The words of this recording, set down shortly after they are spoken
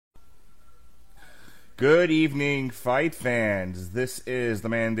Good evening, fight fans. This is the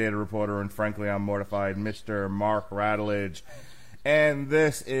mandated reporter, and frankly, I'm mortified, Mr. Mark Radulich. And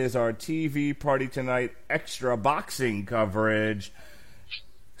this is our TV Party Tonight extra boxing coverage.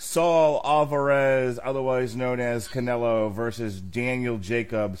 Saul Alvarez, otherwise known as Canelo, versus Daniel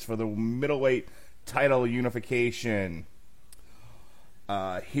Jacobs for the middleweight title unification.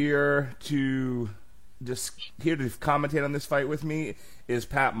 Here to commentate on this fight with me is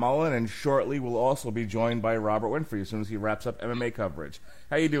Pat Mullin, and shortly we'll also be joined by Robert Winfree as soon as he wraps up MMA coverage.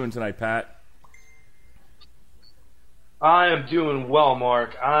 How you doing tonight, Pat? I am doing well,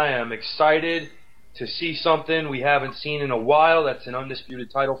 Mark. I am excited to see something we haven't seen in a while. That's an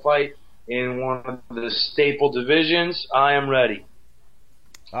undisputed title fight in one of the staple divisions. I am ready.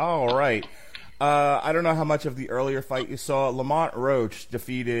 All right. I don't know how much of the earlier fight you saw. Lamont Roach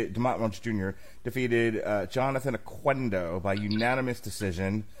Jr. defeated Jonathan Oquendo by unanimous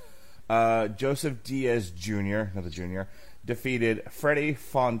decision. Joseph Diaz Jr., another junior, defeated Freddie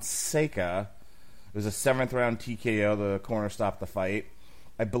Fonseca. It was a 7th round TKO. The corner stopped the fight.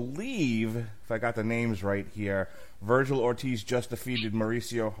 I believe, if I got the names right here, Virgil Ortiz just defeated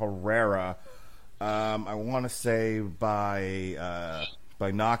Mauricio Herrera. I want to say by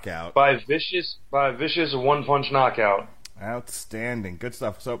knockout. By vicious one-punch knockout. Outstanding. Good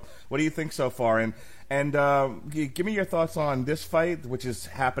stuff. So, what do you think so far? And give me your thoughts on this fight, which is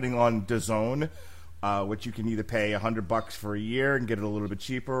happening on DAZN, which you can either pay $100 for a year and get it a little bit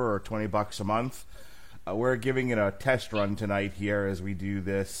cheaper, or $20 a month. We're giving it a test run tonight here as we do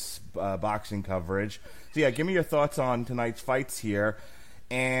this boxing coverage. So, yeah, give me your thoughts on tonight's fights here.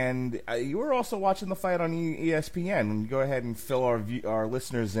 And you were also watching the fight on ESPN. Go ahead and fill our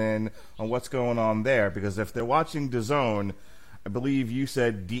listeners in on what's going on there, because if they're watching DAZN, I believe you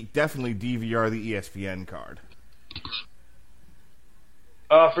said definitely DVR the ESPN card.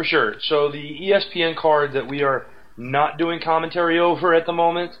 For sure. So the ESPN card that we are not doing commentary over at the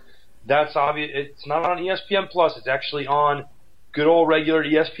moment, that's obvious. It's not on ESPN Plus. It's actually on good old regular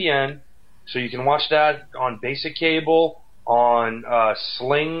ESPN. So you can watch that on basic cable. On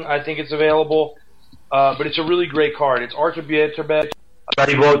Sling, I think it's available. But it's a really great card. It's Artur Beterbiev,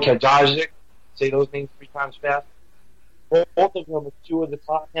 Radivoj Kadajic, say those names 3 times fast. Both of them are 2 of the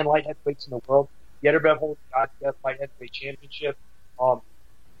top 10 light heavyweights in the world. Beterbiev holds the IBF light heavyweight championship.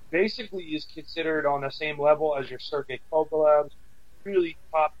 Basically is considered on the same level as your Sergey Kovalev, really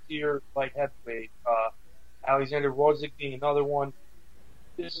top tier light heavyweight. Alexander Rozik being another one.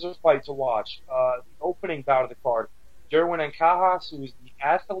 This is a fight to watch. The opening bout of the card. Derwin Ancajas, who was the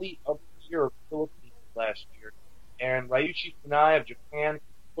athlete of the year of the Philippines last year, and Ryuichi Funai of Japan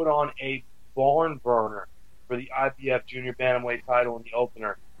put on a barn burner for the IBF junior bantamweight title in the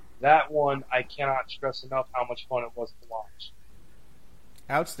opener. That one, I cannot stress enough how much fun it was to watch.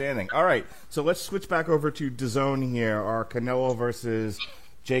 Outstanding. All right, so let's switch back over to DAZN here, our Canelo versus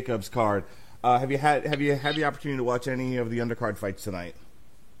Jacobs card. Have you had the opportunity to watch any of the undercard fights tonight?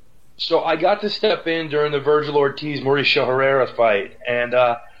 So I got to step in during the Virgil Ortiz-Mauricio Herrera fight. And,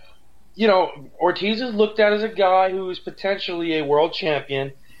 Ortiz is looked at as a guy who is potentially a world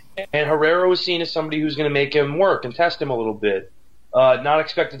champion, and Herrera was seen as somebody who's going to make him work and test him a little bit. Not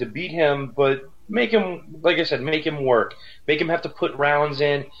expected to beat him, but make him, like I said, make him work. Make him have to put rounds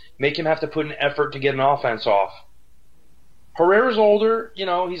in. Make him have to put an effort to get an offense off. Herrera's older.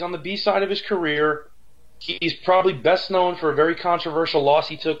 He's on the B side of his career. He's probably best known for a very controversial loss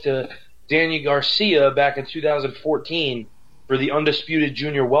he took to Daniel Garcia back in 2014 for the undisputed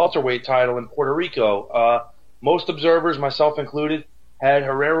junior welterweight title in Puerto Rico. Most observers, myself included, had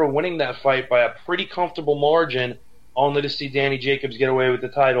Herrera winning that fight by a pretty comfortable margin, only to see Danny Jacobs get away with the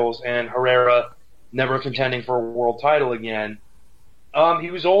titles and Herrera never contending for a world title again.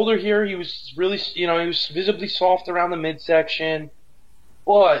 He was older here. He was really, he was visibly soft around the midsection,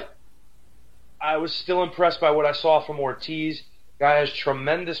 but I was still impressed by what I saw from Ortiz. Guy has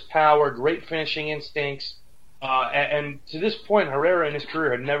tremendous power, great finishing instincts, and to this point, Herrera in his career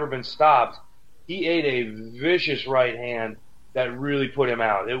had never been stopped. He ate a vicious right hand that really put him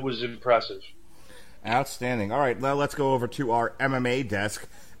out. It was impressive. Outstanding. All right, now let's go over to our MMA desk,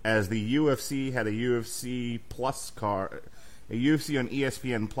 as the UFC had a UFC Plus card, a UFC on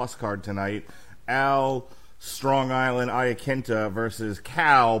ESPN Plus card tonight. Al Strong Island Iaquinta versus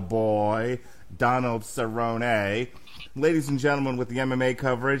Cowboy Donald Cerrone. Ladies and gentlemen, with the MMA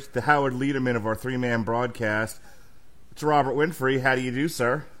coverage, the Howard Lederman of our 3-man broadcast, it's Robert Winfree. How do you do,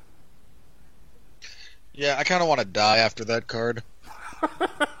 sir? Yeah, I kind of want to die after that card.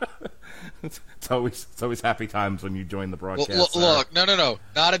 It's always happy times when you join the broadcast. Look, no,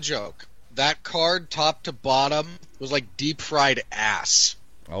 not a joke. That card, top to bottom, was like deep fried ass.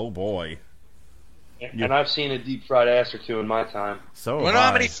 Oh boy. And I've seen a deep fried ass or two in my time. So You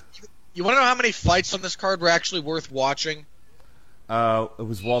want to know how many fights on this card were actually worth watching? It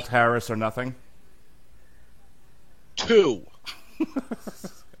was Walt Harris or nothing. 2.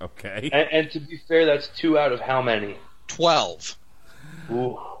 Okay. And to be fair, that's 2 out of how many? 12. Ooh.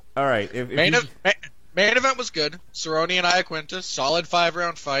 All right. If Main event was good. Cerrone and Iaquinta, solid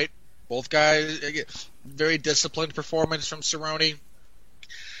 5-round fight. Both guys, very disciplined performance from Cerrone.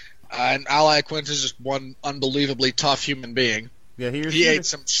 And Al Iaquinta is just one unbelievably tough human being. Yeah, he ate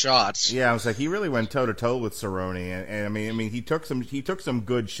some shots. Yeah, I was like, he really went toe to toe with Cerrone, and I mean, he took some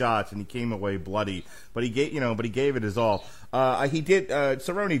good shots, and he came away bloody, but he gave it his all.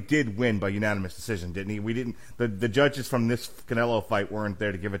 Cerrone did win by unanimous decision, didn't he? We didn't. The judges from this Canelo fight weren't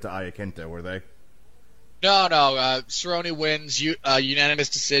there to give it to Iaquinta, were they? No. Cerrone wins unanimous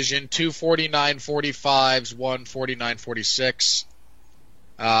decision. 2 49-45s, 1 49-46.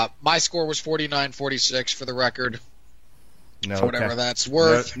 My score was 49-46 for the record. No, for whatever that's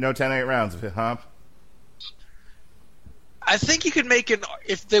worth. No 10-8 rounds, huh? I think you could make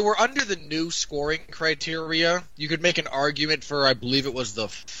if they were under the new scoring criteria, you could make an argument for, I believe it was the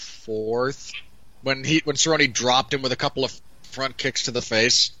 4th, when Cerrone dropped him with a couple of front kicks to the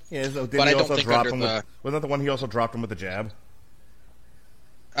face. Yeah, so but I don't think under wasn't that the one he also dropped him with the jab?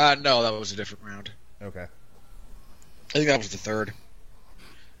 No, that was a different round. Okay. I think that was the 3rd.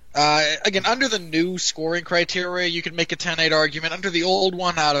 Again, under the new scoring criteria, you could make a 10-8 argument. Under the old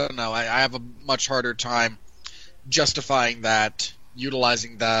one, I don't know. I have a much harder time justifying that,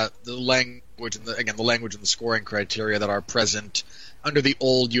 utilizing the language and the language and the scoring criteria that are present under the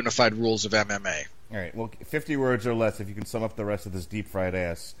old unified rules of MMA. All right. Well, 50 words or less. If you can sum up the rest of this deep fried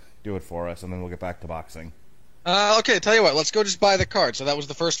ass, do it for us, and then we'll get back to boxing. Okay, tell you what. Let's go just buy the card. So that was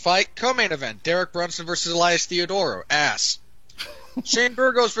the first fight. Co-main event: Derek Brunson versus Elias Theodorou. Ass. Shane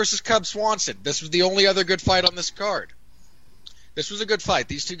Burgos versus Cub Swanson. This was the only other good fight on this card. This was a good fight.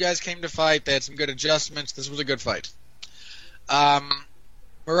 These two guys came to fight. They had some good adjustments. This was a good fight. Merab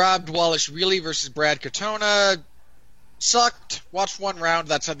Dvalishvili versus Brad Katona. Sucked. Watched one round.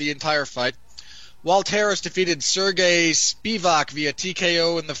 That's the entire fight. Walt Harris defeated Sergey Spivak via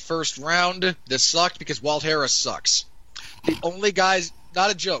TKO in the first round. This sucked because Walt Harris sucks. The only guys,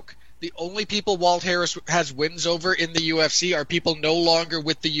 not a joke, the only people Walt Harris has wins over in the UFC are people no longer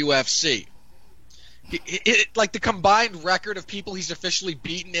with the UFC. Like the combined record of people he's officially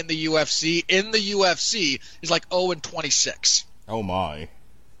beaten in the UFC is like 0-26. Oh my!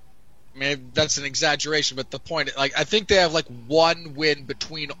 I mean, that's an exaggeration, but the point, like, I think they have like one win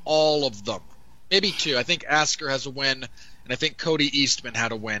between all of them, maybe 2. I think Asker has a win, and I think Cody Eastman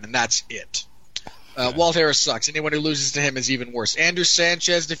had a win, and that's it. Walt Harris sucks. Anyone who loses to him is even worse. Andrew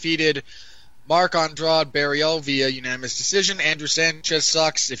Sanchez defeated Marc Andrade Barrios via unanimous decision. Andrew Sanchez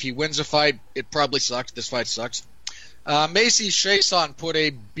sucks. If he wins a fight, it probably sucks. This fight sucks. Macy Chiasson put a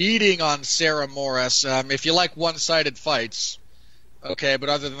beating on Sarah Morris. If you like one-sided fights, okay, but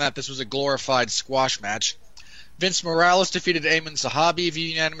other than that, this was a glorified squash match. Vince Morales defeated Ayman Zahabi via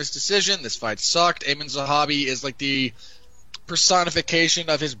unanimous decision. This fight sucked. Ayman Zahabi is like the personification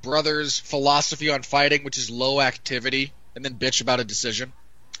of his brother's philosophy on fighting, which is low activity, and then bitch about a decision.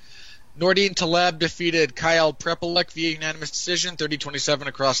 Nordine Taleb defeated Kyle Prepolek via unanimous decision, 30-27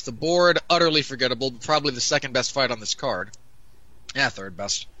 across the board. Utterly forgettable, probably the second best fight on this card. Yeah, third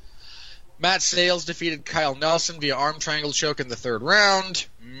best. Matt Sales defeated Kyle Nelson via arm triangle choke in the 3rd round.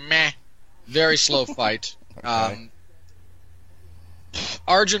 Meh. Very slow fight. Okay.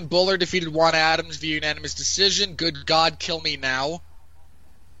 Arjun Buller defeated Juan Adams via unanimous decision. Good God, kill me now.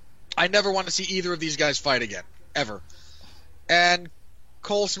 I never want to see either of these guys fight again. Ever. And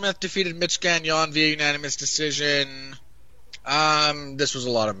Cole Smith defeated Mitch Gagnon via unanimous decision. This was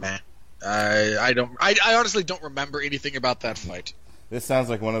a lot of meh. I honestly don't remember anything about that fight. This sounds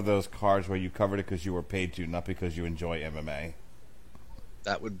like one of those cards where you covered it because you were paid to, not because you enjoy MMA.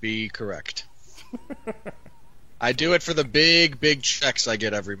 That would be correct. I do it for the big checks I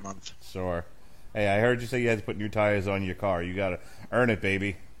get every month. Sure. Hey, I heard you say you had to put new tires on your car. You gotta earn it,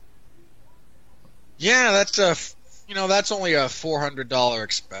 baby. Yeah, that's only a $400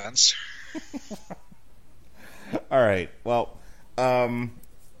 expense. All right. Well,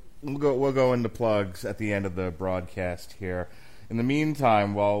 we'll go into plugs at the end of the broadcast here. In the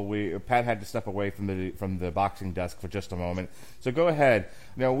meantime, while Pat had to step away from the boxing desk for just a moment, so go ahead.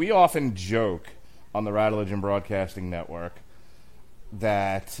 Now, we often joke on the Radulich and Broadcasting Network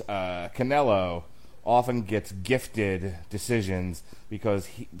that Canelo often gets gifted decisions because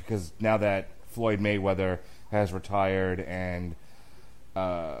now that Floyd Mayweather has retired and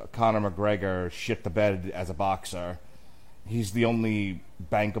Conor McGregor shit the bed as a boxer, he's the only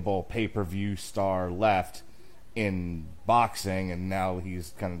bankable pay-per-view star left in boxing, and now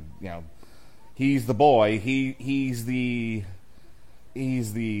he's kind of, he's the boy. He's the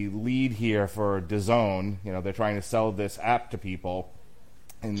lead here for DAZN. They're trying to sell this app to people.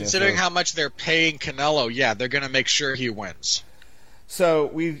 And considering how much they're paying Canelo, yeah, they're going to make sure he wins. So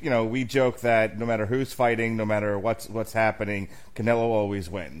we joke that no matter who's fighting, no matter what's happening, Canelo always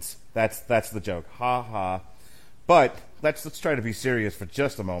wins. That's the joke. Ha ha. But let's try to be serious for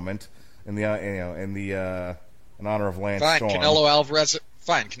just a moment in honor of Lance Storm. Canelo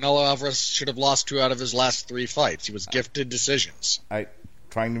Alvarez should have lost 2 out of his last 3 fights. He was gifted decisions.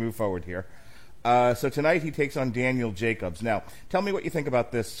 Trying to move forward here. So tonight he takes on Daniel Jacobs. Now, tell me what you think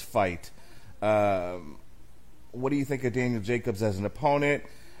about this fight. What do you think of Daniel Jacobs as an opponent?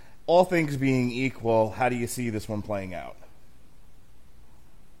 All things being equal, how do you see this one playing out?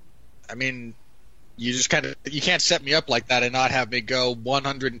 I mean, you can't set me up like that and not have me go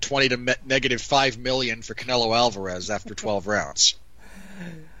 120 to negative 5 million for Canelo Alvarez after 12 rounds.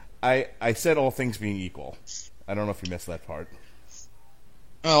 I said all things being equal. I don't know if you missed that part.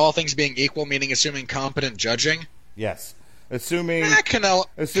 Oh, all things being equal, meaning assuming competent judging? Yes. Assuming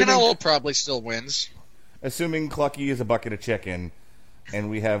Canelo probably still wins. Assuming Clucky is a bucket of chicken,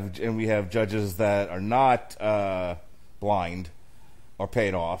 and we have judges that are not blind or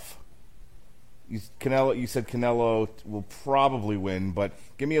paid off. You said Canelo will probably win, but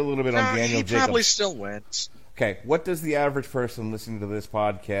give me a little bit on Daniel Jacobs. He probably still wins. Okay, what does the average person listening to this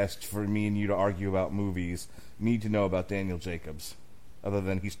podcast, for me and you to argue about movies, need to know about Daniel Jacobs, other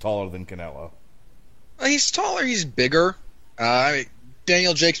than he's taller than Canelo? He's taller, he's bigger.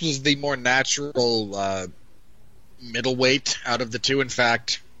 Daniel Jacobs was the more natural middleweight out of the two. In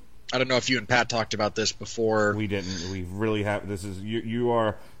fact, I don't know if you and Pat talked about this before. We didn't. We really have. This is you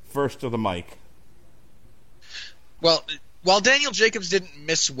are first to the mic. Well, while Daniel Jacobs didn't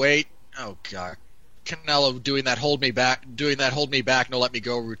miss weight, oh god, Canelo doing that hold me back, no let me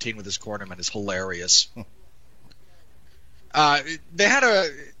go routine with his cornerman is hilarious. While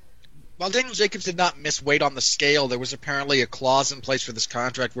Daniel Jacobs did not miss weight on the scale, there was apparently a clause in place for this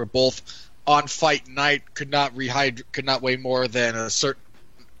contract where both on fight night could not weigh more than a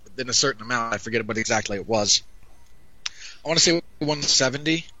certain amount. I forget what exactly it was. I want to say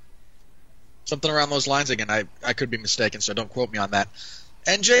 170, something around those lines. Again, I could be mistaken, so don't quote me on that.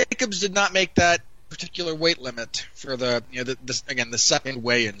 And Jacobs did not make that particular weight limit for the second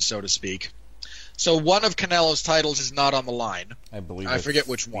weigh-in, so to speak. So one of Canelo's titles is not on the line. I believe I forget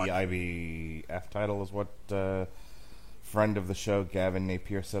which one. The IBF title is what friend of the show Gavin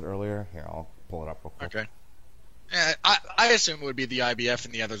Napier said earlier. Here, I'll pull it up real quick. Okay. Yeah, I assume it would be the IBF,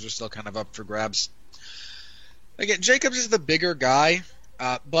 and the others are still kind of up for grabs. Again, Jacobs is the bigger guy,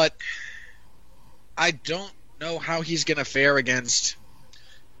 but I don't know how he's going to fare against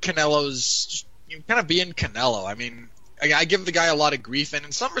Canelo's kind of being Canelo. I mean, I give the guy a lot of grief, and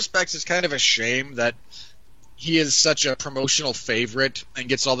in some respects it's kind of a shame that he is such a promotional favorite and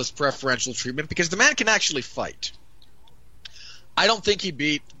gets all this preferential treatment, because the man can actually fight. I don't think he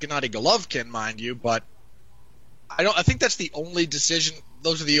beat Gennady Golovkin, mind you, but I think that's the only decision.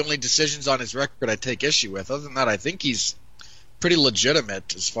 Those are the only decisions on his record I take issue with. Other than that, I think he's pretty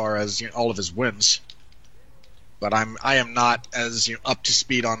legitimate as far as all of his wins. But I am not as up to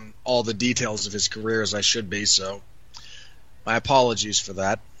speed on all the details of his career as I should be, so my apologies for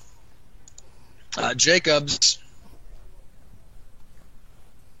that. Jacobs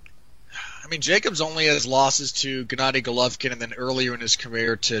only has losses to Gennady Golovkin and then earlier in his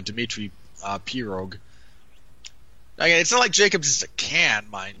career to Dmitry Pirog. It's not like Jacobs is a can,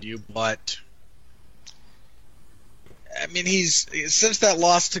 mind you, but I mean, since that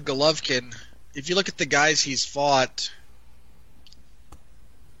loss to Golovkin, if you look at the guys he's fought,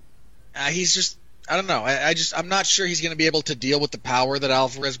 he's just, I don't know. I'm not sure he's going to be able to deal with the power that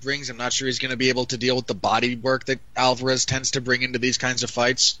Alvarez brings. I'm not sure he's going to be able to deal with the body work that Alvarez tends to bring into these kinds of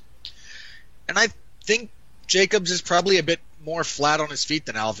fights. And I think Jacobs is probably a bit more flat on his feet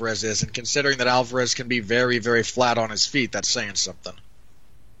than Alvarez is, and considering that Alvarez can be very, very flat on his feet, that's saying something.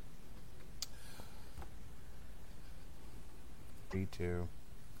 Me too.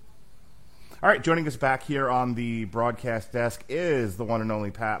 All right, joining us back here on the broadcast desk is the one and only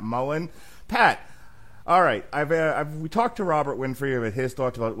Pat Mullin. Pat, all right, we talked to Robert Winfree about his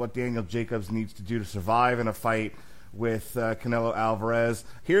thoughts about what Daniel Jacobs needs to do to survive in a fight with Canelo Alvarez.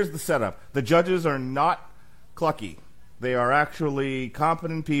 Here's the setup. The judges are not clucky. They are actually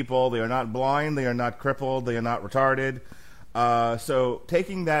competent people. They are not blind. They are not crippled. They are not retarded. So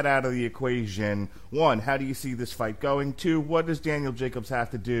taking that out of the equation, one, how do you see this fight going? Two, what does Daniel Jacobs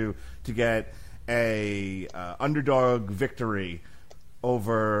have to do to get a underdog victory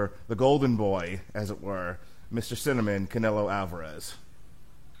over the golden boy, as it were, Mr. Cinnamon, Canelo Alvarez?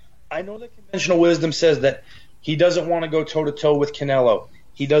 I know that conventional wisdom says that he doesn't want to go toe-to-toe with Canelo.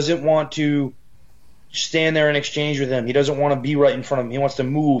 He doesn't want to stand there and exchange with him. He doesn't want to be right in front of him. He wants to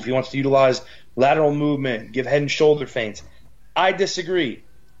move. He wants to utilize lateral movement, give head and shoulder feints. I disagree.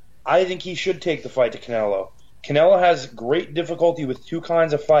 I think he should take the fight to Canelo. Canelo has great difficulty with two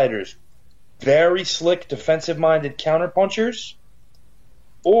kinds of fighters: very slick, defensive-minded counterpunchers,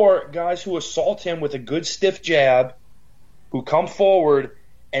 or guys who assault him with a good stiff jab, who come forward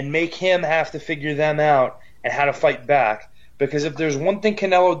and make him have to figure them out and how to fight back. Because if there's one thing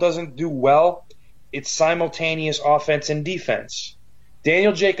Canelo doesn't do well, it's simultaneous offense and defense.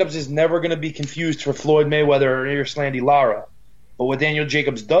 Daniel Jacobs is never going to be confused for Floyd Mayweather or Erislandy Lara. But what Daniel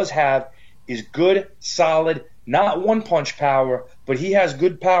Jacobs does have is good, solid, not one-punch power, but he has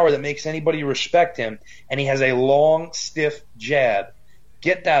good power that makes anybody respect him, and he has a long, stiff jab.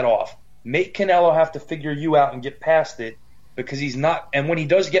 Get that off. Make Canelo have to figure you out and get past it, because he's not, and when he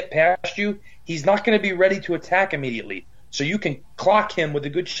does get past you, he's not going to be ready to attack immediately. So you can clock him with a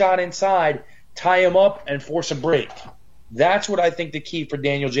good shot inside, tie him up, and force a break. That's what I think the key for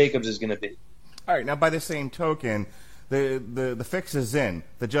Daniel Jacobs is going to be. All right, now by the same token, the fix is in.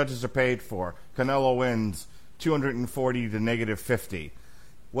 The judges are paid for. Canelo wins 240 to negative 50.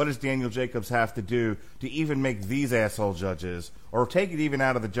 What does Daniel Jacobs have to do to even make these asshole judges, or take it even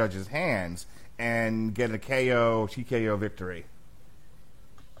out of the judges' hands, and get a KO, TKO victory?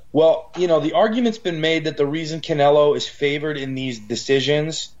 Well, the argument's been made that the reason Canelo is favored in these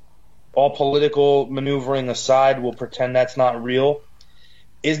decisions, all political maneuvering aside, we'll pretend that's not real,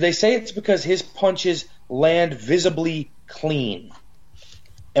 is they say it's because his punches land visibly clean.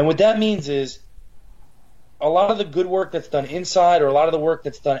 And what that means is a lot of the good work that's done inside or a lot of the work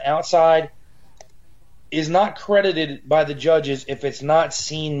that's done outside is not credited by the judges if it's not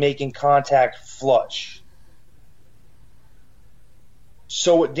seen making contact flush.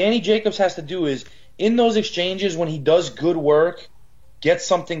 So what Danny Jacobs has to do is, in those exchanges when he does good work, get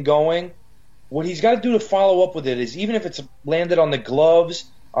something going, what he's got to do to follow up with it is, even if it's landed on the gloves,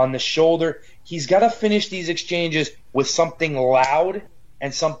 on the shoulder, he's got to finish these exchanges with something loud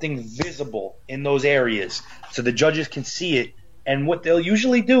and something visible in those areas so the judges can see it. And what they'll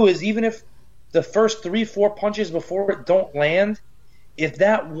usually do is, even if the first 3-4 punches before it don't land, if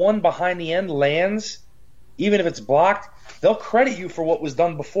that one behind the end lands, even if it's blocked, they'll credit you for what was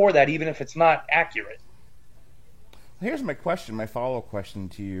done before that, even if it's not accurate. Here's my question, my follow-up question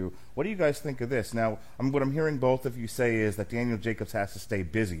to you. What do you guys think of this? Now, what I'm hearing both of you say is that Daniel Jacobs has to stay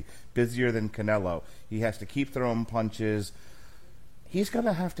busy, busier than Canelo. He has to keep throwing punches. He's going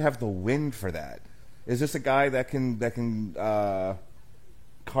to have the wind for that. Is this a guy that can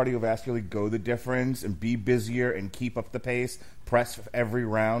cardiovascularly go the difference and be busier and keep up the pace, press every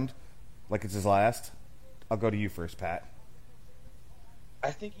round like it's his last? I'll go to you first, Pat.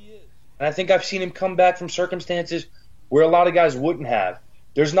 I think he is. And I think I've seen him come back from circumstances where a lot of guys wouldn't have.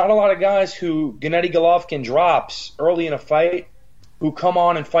 There's not a lot of guys who Gennady Golovkin drops early in a fight who come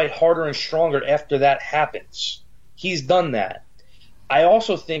on and fight harder and stronger after that happens. He's done that. I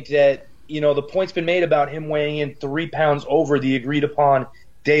also think that, the point's been made about him weighing in 3 pounds over the agreed upon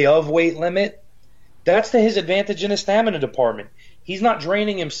day of weight limit. That's to his advantage in the stamina department. He's not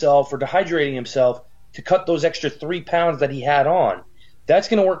draining himself or dehydrating himself to cut those extra 3 pounds that he had on. That's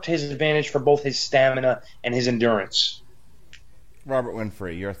going to work to his advantage for both his stamina and his endurance. Robert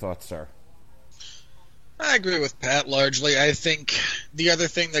Winfree, your thoughts, sir? I agree with Pat largely. I think the other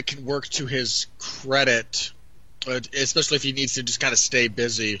thing that can work to his credit, especially if he needs to just kind of stay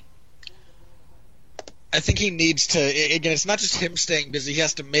busy, I think he needs to, again, it's not just him staying busy, he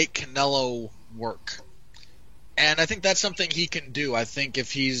has to make Canelo work. And I think that's something he can do. I think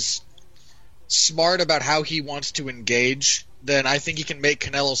if he's smart about how he wants to engage, then I think he can make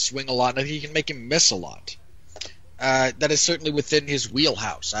Canelo swing a lot, and I think he can make him miss a lot. That is certainly within his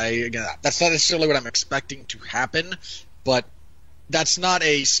wheelhouse. Again, that's not necessarily what I'm expecting to happen, but that's not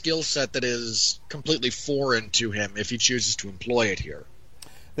a skill set that is completely foreign to him if he chooses to employ it here.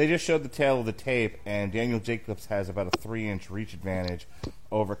 They just showed the tail of the tape, and Daniel Jacobs has about a 3-inch reach advantage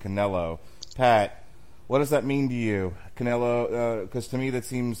over Canelo. Pat, what does that mean to you? Canelo, because to me that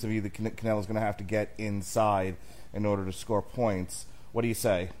seems to be that Canelo's going to have to get inside in order to score points. What do you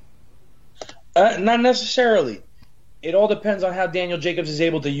say? Not necessarily. It all depends on how Daniel Jacobs is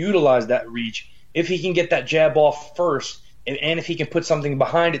able to utilize that reach. If he can get that jab off first, and if he can put something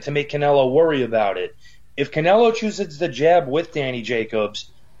behind it to make Canelo worry about it. If Canelo chooses the jab with Danny Jacobs,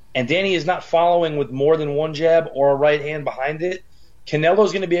 and Danny is not following with more than one jab or a right hand behind it,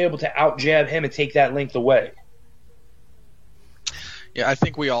 Canelo's going to be able to out-jab him and take that length away. Yeah, I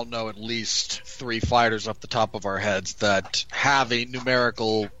think we all know at least 3 fighters off the top of our heads that have a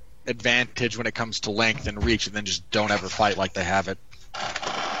numerical advantage when it comes to length and reach, and then just don't ever fight like they have it.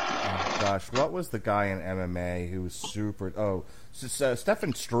 Oh, gosh, what was the guy in MMA who was super... Oh,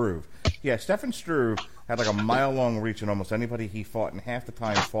 Stefan Struve. Yeah, Stefan Struve had like a mile-long reach, and almost anybody he fought, and half the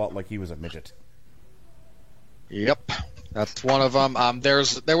time fought like he was a midget. Yep, that's one of them. There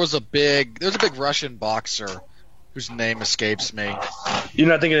was a big Russian boxer whose name escapes me. You're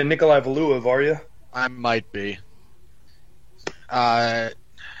not thinking of Nikolai Valuev, are you? I might be. There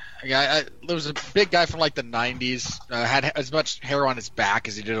was a big guy from like the 90s. Had as much hair on his back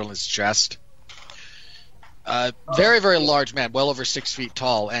as he did on his chest. Very, very large man, well over 6 feet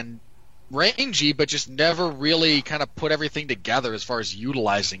tall, and rangy, but just never really kind of put everything together as far as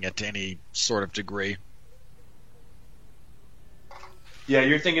utilizing it to any sort of degree. Yeah,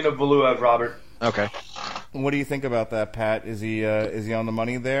 you're thinking of Valuev, Robert. Okay. What do you think about that, Pat? Is he on the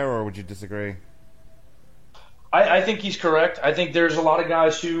money there, or would you disagree? I think he's correct. I think there's a lot of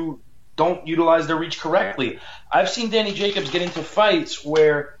guys who don't utilize their reach correctly. I've seen Danny Jacobs get into fights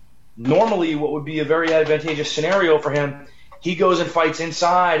where normally what would be a very advantageous scenario for him, he goes and fights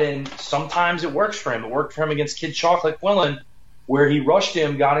inside, and sometimes it works for him. It worked for him against Kid Chocolate Quinlan, where he rushed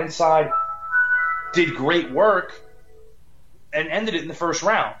him, got inside, did great work, and ended it in the first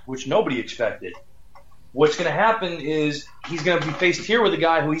round, which nobody expected. What's going to happen is he's going to be faced here with a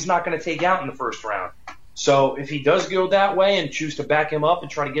guy who he's not going to take out in the first round. So if he does go that way and choose to back him up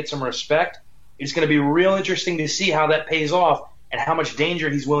and try to get some respect, it's going to be real interesting to see how that pays off and how much danger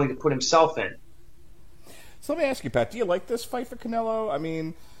he's willing to put himself in. So let me ask you, Pat, do you like this fight for Canelo? I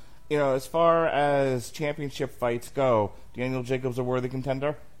mean, as far as championship fights go, Daniel Jacobs a worthy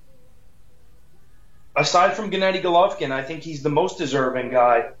contender? Aside from Gennady Golovkin, I think he's the most deserving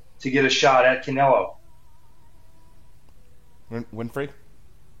guy to get a shot at Canelo. Winfree?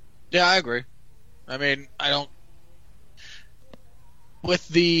 Yeah, I agree. I mean, I don't. With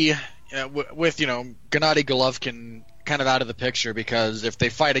Gennady Golovkin kind of out of the picture, because if they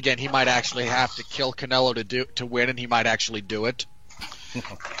fight again, he might actually have to kill Canelo to win, and he might actually do it.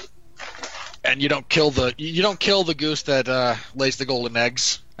 And you don't kill the goose that lays the golden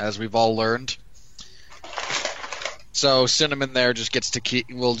eggs, as we've all learned. So Cinnamon there just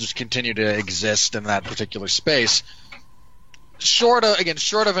will just continue to exist in that particular space. Short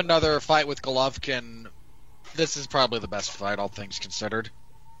of another fight with Golovkin, this is probably the best fight, all things considered.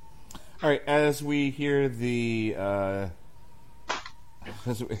 All right, as we hear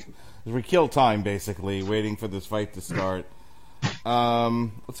as we kill time, basically, waiting for this fight to start,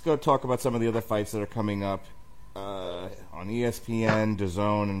 let's go talk about some of the other fights that are coming up on ESPN,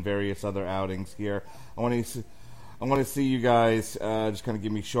 DAZN, and various other outings here. I want to see you guys just kind of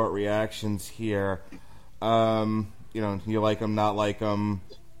give me short reactions here. You like them, not like them,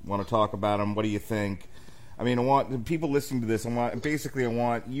 want to talk about them. What do you think? I mean, I want people listening to this. I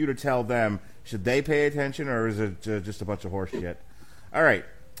want you to tell them, should they pay attention, or is it just a bunch of horse shit? All right,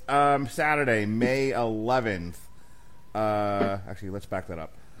 Saturday, May 11th. Actually, let's back that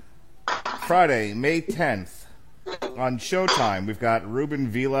up. Friday, May 10th, on Showtime, we've got Ruben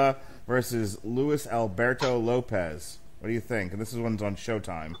Villa versus Luis Alberto Lopez. What do you think? And this one's on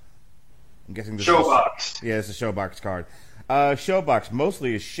Showtime. I'm guessing this Showbox. It's a Showbox card. Showbox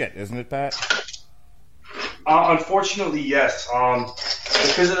mostly is shit, isn't it, Pat? Unfortunately, yes.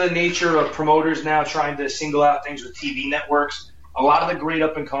 Because of the nature of promoters now trying to single out things with TV networks, a lot of the great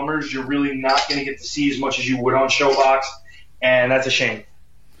up-and-comers you're really not going to get to see as much as you would on Showbox, and that's a shame.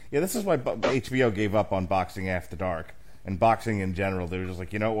 Yeah, this is why HBO gave up on Boxing After Dark. And boxing in general, they were just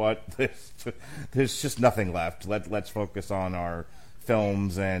like, you know what? There's just nothing left. Let's focus on our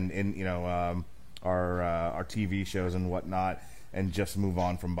films and our TV shows and whatnot, and just move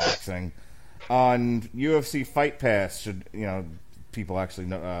on from boxing. On UFC Fight Pass, should people actually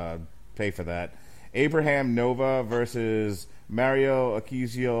pay for that? Abraham Nova versus Mario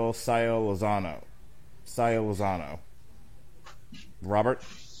Akizio Sayo Lozano. Robert?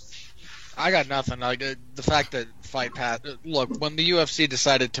 I got nothing. Like the fact that Fight Pass. Look, when the UFC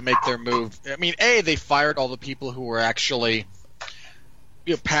decided to make their move, I mean, they fired all the people who were actually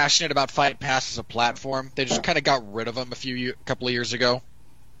passionate about Fight Pass as a platform. They just kind of got rid of them a couple of years ago.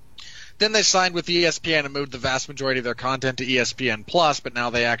 Then they signed with ESPN and moved the vast majority of their content to ESPN Plus, but now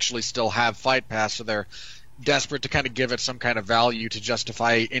they actually still have Fight Pass, so they're desperate to kind of give it some kind of value to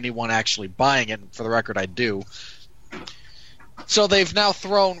justify anyone actually buying it. And for the record, I do. So they've now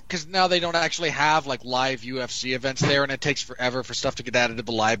because now they don't actually have like live UFC events there, and it takes forever for stuff to get added to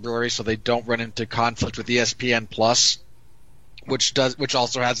the library, so they don't run into conflict with ESPN Plus. which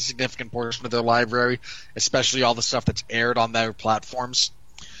also has a significant portion of their library, especially all the stuff that's aired on their platforms.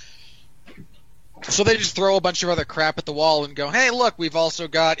 So they just throw a bunch of other crap at the wall and go, hey, look, we've also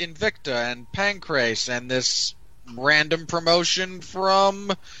got Invicta and Pancrase and this random promotion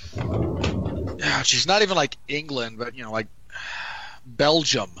from, she's not even like England, but like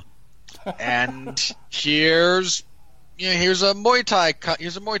Belgium. And here's a Muay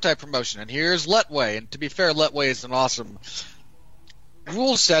Thai promotion, and here's Letway. And to be fair, Letway is an awesome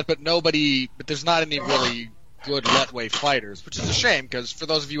rule set, but there's not any really good Letway fighters, which is a shame because for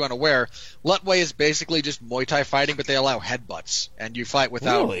those of you unaware, Letway is basically just Muay Thai fighting, but they allow headbutts, and you fight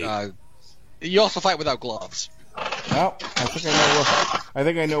without. Really? You also fight without gloves. Well, I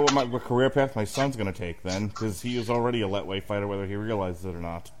think I know what career path my son's going to take then, because he is already a Letway fighter, whether he realizes it or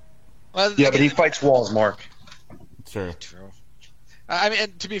not. Well, yeah, but he fights walls, Mark. True. I mean,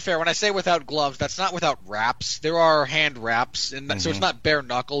 and to be fair, when I say without gloves, that's not without wraps. There are hand wraps, and so it's not bare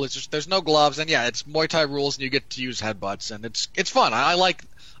knuckle. It's just there's no gloves, and yeah, it's Muay Thai rules, and you get to use headbutts, and it's fun. I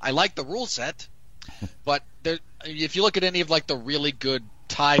like the rule set, but if you look at any of like the really good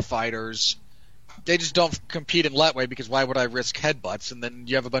Thai fighters, they just don't compete in Letway because why would I risk headbutts? And then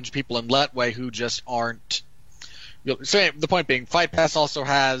you have a bunch of people in Letway who just aren't. So the point being, Fight Pass also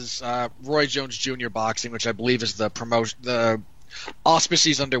has Roy Jones Jr. boxing, which I believe is the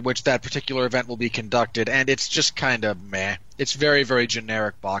auspices under which that particular event will be conducted, and it's just kind of meh. It's very, very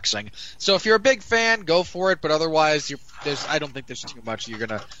generic boxing. So if you're a big fan, go for it, but otherwise, I don't think there's too much you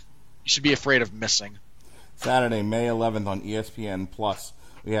should be afraid of missing. Saturday, May 11th on ESPN Plus,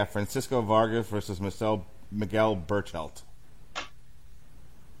 we have Francisco Vargas versus Miguel Berchelt.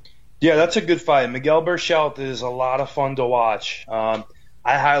 Yeah, that's a good fight. Miguel Berchelt is a lot of fun to watch. I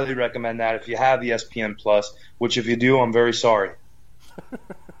highly recommend that if you have ESPN Plus, which if you do, I'm very sorry.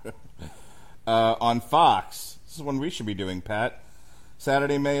 On Fox, this is one we should be doing, Pat.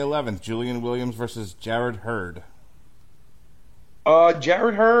 Saturday, May 11th, Julian Williams versus Jared Hurd.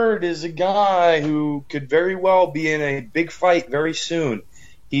 Jared Hurd is a guy who could very well be in a big fight very soon.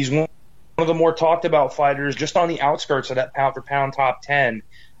 He's one of the more talked about fighters just on the outskirts of that pound-for-pound top 10.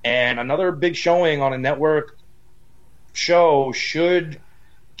 And another big showing on a network show should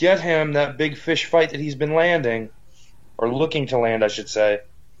get him that big fish fight that he's been landing, or looking to land, I should say.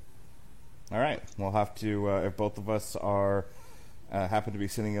 All right. We'll have to, if both of us are happen to be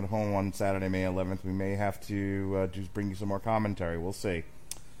sitting at home on Saturday, May 11th, we may have to just bring you some more commentary. We'll see.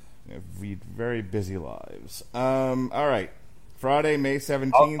 We have very busy lives. All right. Friday, May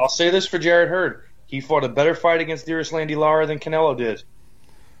 17th. I'll say this for Jared Hurd. He fought a better fight against Landy Lara than Canelo did.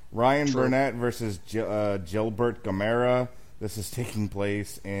 Ryan Burnett versus Gilbert Gamera. This is taking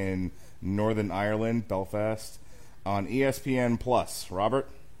place in Northern Ireland, Belfast, on ESPN Plus. Robert?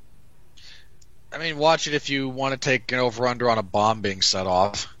 I mean, watch it if you want to take an over-under on a bomb being set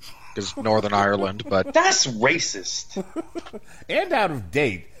off, because Northern Ireland, but... That's racist. And out of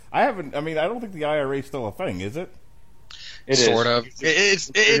date. I don't think the IRA is still a thing, is it? It sort is.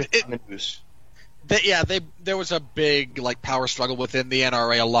 of. There was a big power struggle within the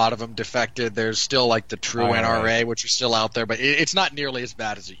NRA. A lot of them defected. There's still the true NRA, which are still out there, but it's not nearly as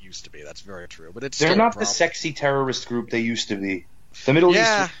bad as it used to be. That's very true. But they're not the sexy terrorist group they used to be. The Middle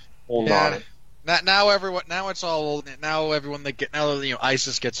East hold on it. Now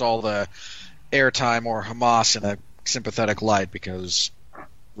ISIS gets all the airtime, or Hamas in a sympathetic light because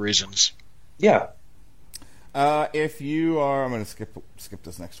reasons. Yeah. If you are, I'm going to skip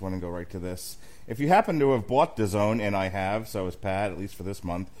this next one and go right to this. If you happen to have bought DAZN, and I have, so has Pat, at least for this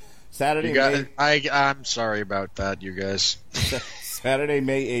month, I'm sorry about that, you guys. Saturday,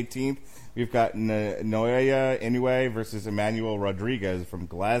 May 18th, we've got Noya Inoue versus Emmanuel Rodriguez from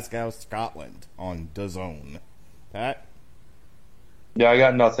Glasgow, Scotland, on DAZN. Pat? Yeah, I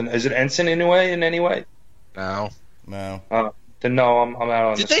got nothing. Is it Ensign Inoue in any way? No. Then no, I'm out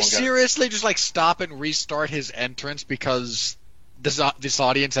on this one. Did they seriously just stop and restart his entrance because this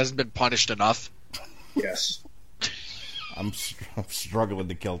audience hasn't been punished enough? Yes. I'm struggling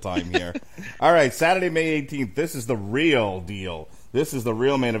to kill time here. All right, Saturday, May 18th. This is the real deal. This is the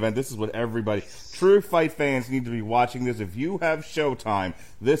real main event. This is what everybody, true fight fans, need to be watching this. If you have Showtime,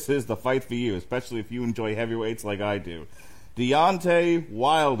 this is the fight for you, especially if you enjoy heavyweights like I do. Deontay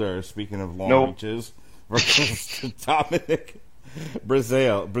Wilder, speaking of long reaches, versus Dominic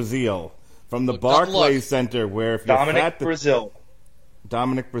Brazil from the Barclays Center, where if you're Dominic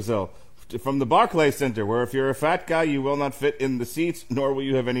Brazil. From the Barclays Center, where if you're a fat guy, you will not fit in the seats, nor will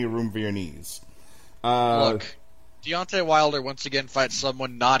you have any room for your knees. Look, Deontay Wilder once again fights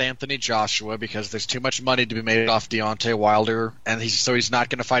someone not Anthony Joshua because there's too much money to be made off Deontay Wilder, and he's not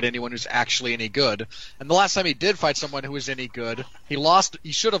going to fight anyone who's actually any good. And the last time he did fight someone who was any good, he lost.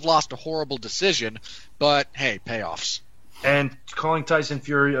 He should have lost a horrible decision, but hey, payoffs. And calling Tyson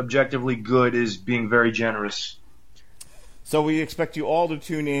Fury objectively good is being very generous. So we expect you all to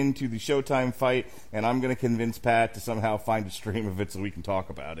tune in to the Showtime fight, and I'm going to convince Pat to somehow find a stream of it so we can talk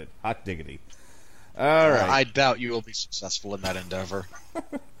about it. Hot diggity. All right. I doubt you will be successful in that endeavor.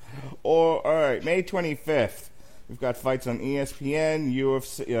 All right, May 25th. We've got fights on ESPN,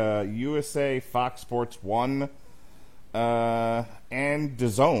 USA, Fox Sports 1, and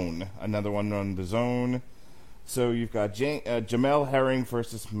DAZN. Another one on DAZN. So you've got Jamel Herring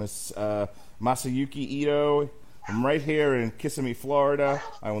versus Masayuki Ito. I'm right here in Kissimmee, Florida.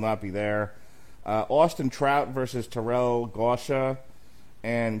 I will not be there. Austin Trout versus Terrell Gausha.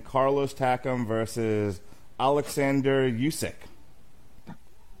 And Carlos Takam versus Alexander Usyk.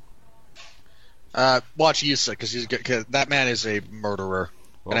 Watch Usyk because that man is a murderer,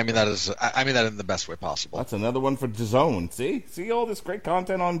 and I mean that in the best way possible. That's another one for DAZN. See all this great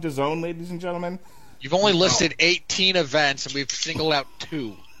content on DAZN, ladies and gentlemen. You've only listed 18 events, and we've singled out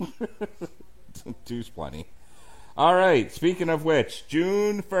 2. 2's plenty. All right. Speaking of which,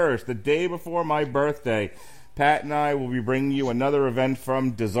 June 1st, the day before my birthday. Pat and I will be bringing you another event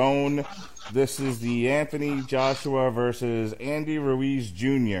from DAZN. This is the Anthony Joshua versus Andy Ruiz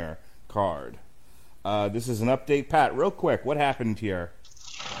Jr. card. This is an update. Pat, real quick, what happened here?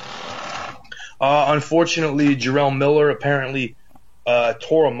 Unfortunately, Jarrell Miller apparently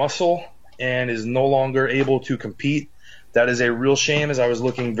tore a muscle and is no longer able to compete. That is a real shame, as I was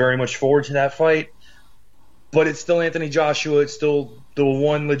looking very much forward to that fight. But it's still Anthony Joshua. It's still the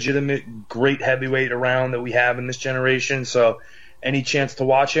one legitimate great heavyweight around that we have in this generation. So any chance to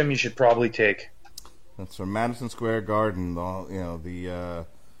watch him, you should probably take. That's from Madison Square Garden, the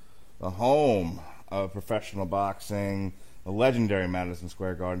home of professional boxing, the legendary Madison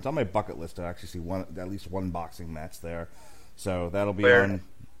Square Garden. It's on my bucket list to actually see at least one boxing match there. So that'll be on.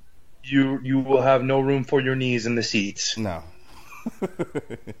 You will have no room for your knees in the seats. No.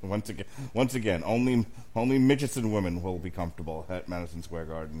 Once again, only midgets and women will be comfortable at Madison Square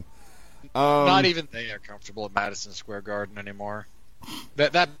Garden. Not even they are comfortable at Madison Square Garden anymore.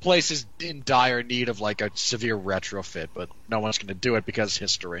 That place is in dire need of like a severe retrofit, but no one's going to do it because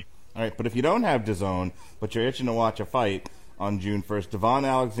history. All right, but if you don't have DAZN, but you're itching to watch a fight on June 1st, Devon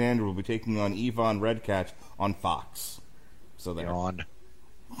Alexander will be taking on Yvonne Redcatch on Fox. So there. On.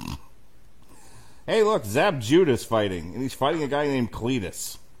 Hey, look, Zab Judah's fighting, and he's fighting a guy named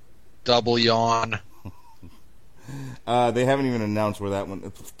Cletus. Double yawn. They haven't even announced where that one.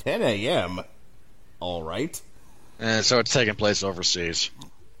 It's 10 a.m. All right. So it's taking place overseas.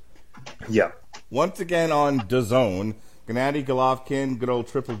 Yeah. Once again on DAZN, Gennady Golovkin, good old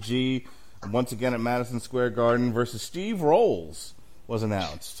Triple G, once again at Madison Square Garden versus Steve Rolls was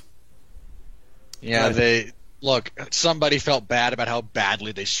announced. Yeah, Look, somebody felt bad about how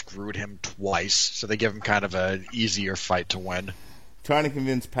badly they screwed him twice, so they give him kind of an easier fight to win. Trying to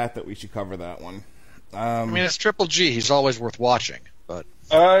convince Pat that we should cover that one. I mean, it's Triple G. He's always worth watching. But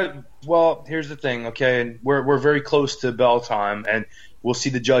well, here's the thing, okay? We're very close to bell time, and we'll see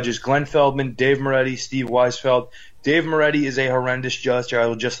the judges: Glenn Feldman, Dave Moretti, Steve Weisfeld. Dave Moretti is a horrendous judge. I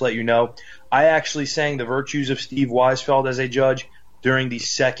will just let you know. I actually sang the virtues of Steve Weisfeld as a judge during the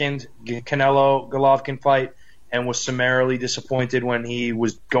second Canelo Golovkin fight, and was summarily disappointed when he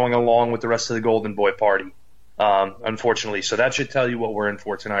was going along with the rest of the Golden Boy party, unfortunately. So that should tell you what we're in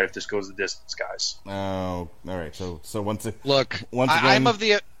for tonight if this goes the distance, guys. Oh, all right. So once again, I'm of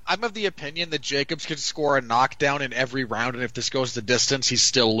the opinion that Jacobs could score a knockdown in every round, and if this goes the distance, he's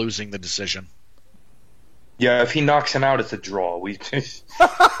still losing the decision. Yeah, if he knocks him out, it's a draw. We've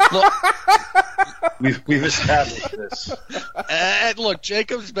established this. And look,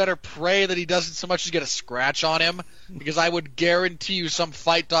 Jacobs better pray that he doesn't so much as get a scratch on him, because I would guarantee you some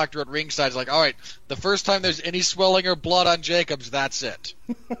fight doctor at ringside is like, all right, the first time there's any swelling or blood on Jacobs, that's it.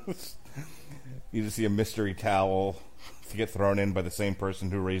 You just see a mystery towel to get thrown in by the same person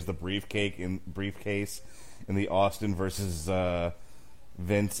who raised the briefcase in the Austin versus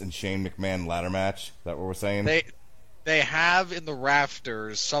Vince and Shane McMahon ladder match. Is that what we're saying? They have in the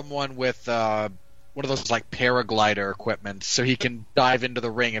rafters someone with one of those like paraglider equipment, so he can dive into the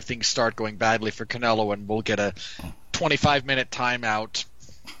ring if things start going badly for Canelo, and we'll get a 25-minute timeout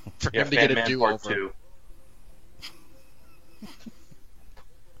for him to get a do-over.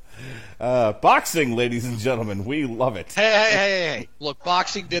 Boxing, ladies and gentlemen, we love it. Hey! Look,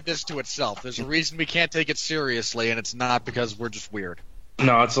 boxing did this to itself. There's a reason we can't take it seriously, and it's not because we're just weird.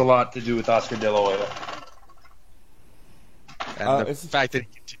 No, it's a lot to do with Oscar De La Hoya. And the fact that he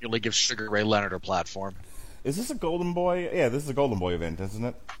continually gives Sugar Ray Leonard a platform. Is this a Golden Boy? Yeah, this is a Golden Boy event, isn't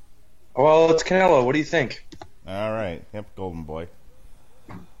it? Well, it's Canelo. What do you think? All right. Yep, Golden Boy.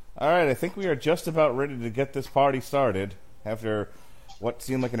 All right, I think we are just about ready to get this party started after what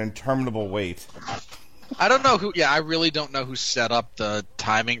seemed like an interminable wait. I don't know who. Yeah, I really don't know who set up the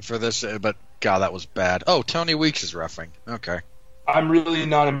timing for this, but God, that was bad. Oh, Tony Weeks is reffing. Okay. I'm really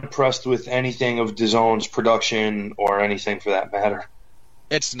not impressed with anything of DAZN's production or anything for that matter.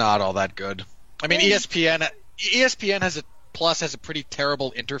 It's not all that good. I mean, ESPN has a pretty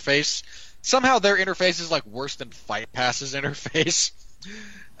terrible interface. Somehow their interface is like worse than Fight Pass's interface.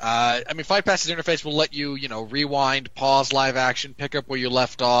 I mean, Fight Pass's interface will let you, rewind, pause live action, pick up where you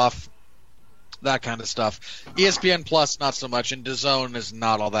left off, that kind of stuff. ESPN Plus, not so much, and DAZN is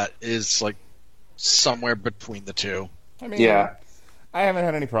not all that. Is like somewhere between the two. I mean, yeah. I haven't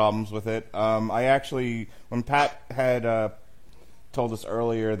had any problems with it. I actually, when Pat had told us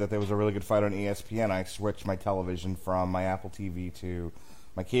earlier that there was a really good fight on ESPN, I switched my television from my Apple TV to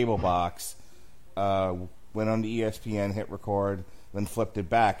my cable box, went on the ESPN, hit record, then flipped it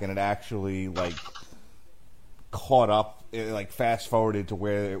back, and it actually caught up, fast forwarded to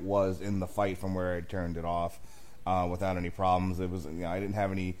where it was in the fight from where I turned it off without any problems. It was, I didn't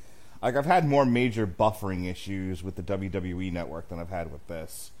have any. I've had more major buffering issues with the WWE network than I've had with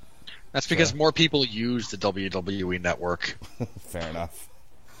this. That's because more people use the WWE network. Fair enough.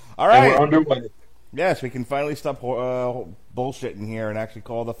 All right. And we're underway. Yes, we can finally stop bullshitting here and actually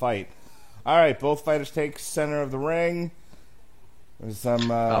call the fight. All right, both fighters take center of the ring. There's some.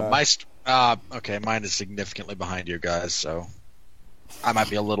 Okay, mine is significantly behind you guys, so I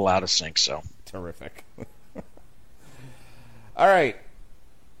might be a little out of sync. So terrific. All right.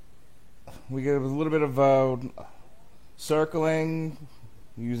 We get a little bit of circling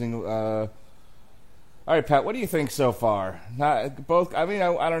using. All right, Pat. What do you think so far? Both. I mean,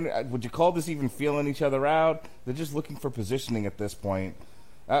 I don't. Would you call this even feeling each other out? They're just looking for positioning at this point.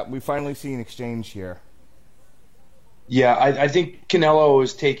 We finally see an exchange here. Yeah, I think Canelo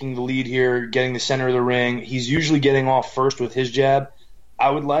is taking the lead here, getting the center of the ring. He's usually getting off first with his jab. I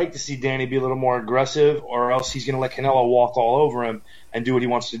would like to see Danny be a little more aggressive, or else he's going to let Canelo walk all over him and do what he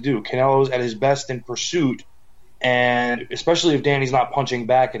wants to do. Canelo's at his best in pursuit, and especially if Danny's not punching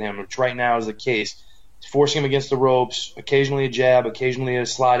back at him, which right now is the case. He's forcing him against the ropes, occasionally a jab, occasionally a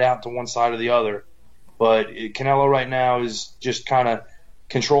slide out to one side or the other. But Canelo right now is just kind of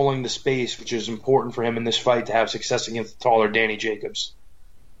controlling the space, which is important for him in this fight to have success against the taller Danny Jacobs.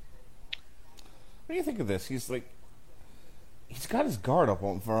 What do you think of this? He's got his guard up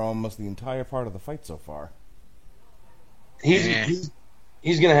for almost the entire part of the fight so far. He's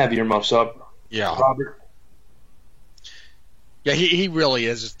going to have earmuffs up. Yeah. Robert. Yeah, he really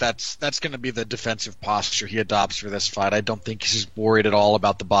is. That's going to be the defensive posture he adopts for this fight. I don't think he's worried at all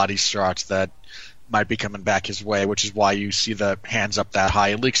about the body shots that might be coming back his way, which is why you see the hands up that high.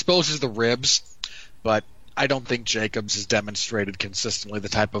 It exposes the ribs, but I don't think Jacobs has demonstrated consistently the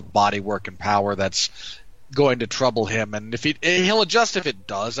type of body work and power that's going to trouble him. And if he'll adjust if it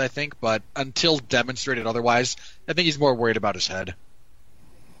does, I think, but until demonstrated otherwise, I think he's more worried about his head.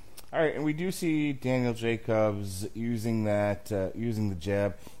 All right, and we do see Daniel Jacobs using the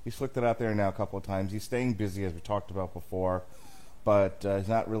jab. He's flicked it out there now a couple of times. He's staying busy, as we talked about before, but he's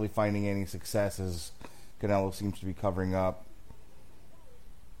not really finding any success as Canelo seems to be covering up.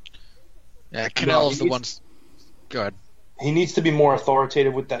 Yeah, Canelo's the one. Go ahead. He needs to be more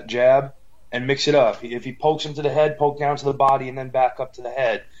authoritative with that jab and mix it up. If he pokes him to the head, poke down to the body, and then back up to the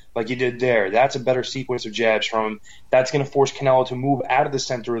head, like he did there, that's a better sequence of jabs from him. That's going to force Canelo to move out of the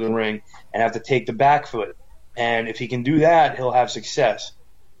center of the ring and have to take the back foot. And if he can do that, he'll have success.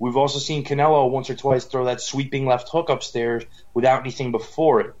 We've also seen Canelo once or twice throw that sweeping left hook upstairs without anything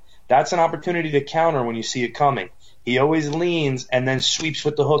before it. That's an opportunity to counter when you see it coming. He always leans and then sweeps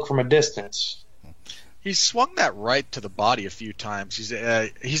with the hook from a distance. He's swung that right to the body a few times.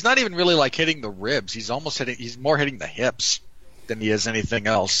 He's not even really hitting the ribs. He's more hitting the hips than he is anything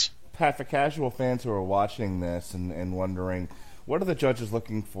else. Pat, for casual fans who are watching this and wondering, what are the judges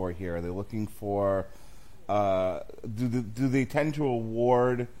looking for here? Are they looking for do they tend to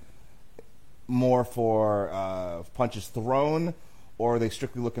award more for punches thrown, or are they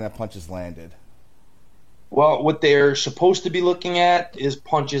strictly looking at punches landed? Well, what they're supposed to be looking at is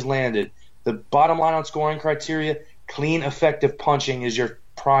punches landed. The bottom line on scoring criteria, clean, effective punching is your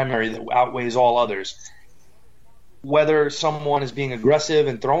primary that outweighs all others. Whether someone is being aggressive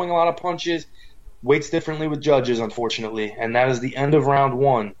and throwing a lot of punches weights differently with judges, unfortunately, and that is the end of round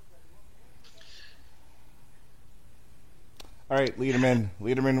one. All right,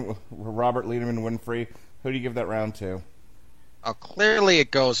 Robert Winfree. Who do you give that round to? Clearly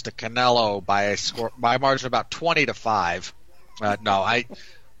it goes to Canelo by a margin of about 20-5.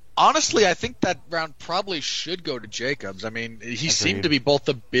 Honestly, I think that round probably should go to Jacobs. I mean, he seemed to be both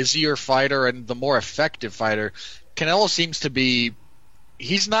the busier fighter and the more effective fighter. Canelo seems to be –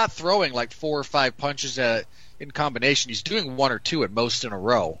 he's not throwing like 4 or 5 punches in combination. He's doing 1 or 2 at most in a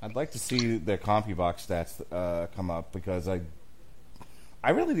row. I'd like to see the CompuBox stats come up because I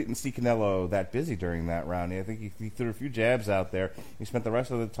really didn't see Canelo that busy during that round. I think he threw a few jabs out there. He spent the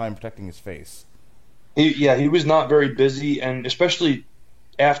rest of the time protecting his face. He was not very busy, and especially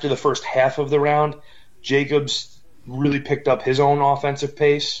after the first half of the round, Jacobs really picked up his own offensive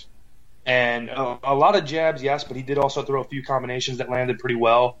pace. And a lot of jabs, yes, but he did also throw a few combinations that landed pretty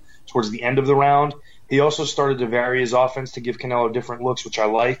well towards the end of the round. He also started to vary his offense to give Canelo different looks, which I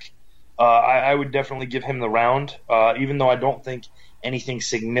like. I would definitely give him the round, even though I don't think anything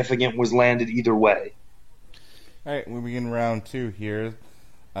significant was landed either way. All right, we begin round 2 here.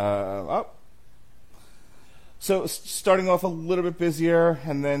 So starting off a little bit busier,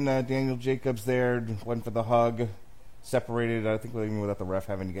 and then Daniel Jacobs there went for the hug, separated, I think even without the ref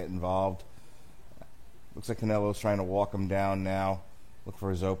having to get involved. Looks like Canelo's trying to walk him down now, look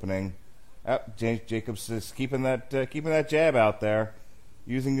for his opening. Jacobs is keeping that jab out there.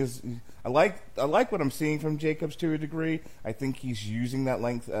 Using his, I like what I'm seeing from Jacobs to a degree. I think he's using that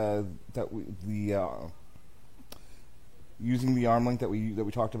length, using the arm length that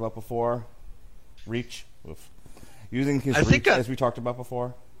we talked about before, reach. Using his reach as we talked about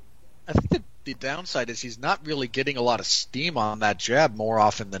before. I think the downside is he's not really getting a lot of steam on that jab more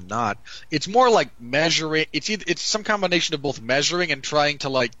often than not. It's more like measuring. It's some combination of both measuring and trying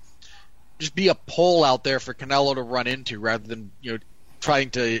to just be a pole out there for Canelo to run into, rather than trying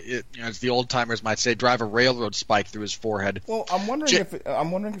to, as the old timers might say, drive a railroad spike through his forehead. Well, I'm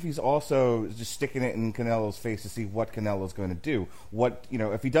wondering if he's also just sticking it in Canelo's face to see what Canelo's going to do. What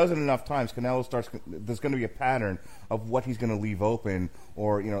if he does it enough times, Canelo starts. There's going to be a pattern of what he's going to leave open,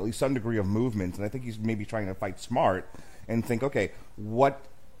 or at least some degree of movement. And I think he's maybe trying to fight smart and think, okay, later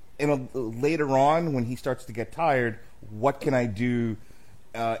on when he starts to get tired, what can I do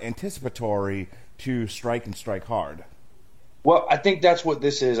anticipatory to strike and strike hard? Well, I think that's what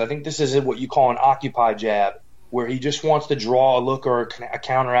this is. I think this is what you call an occupy jab, where he just wants to draw a look or a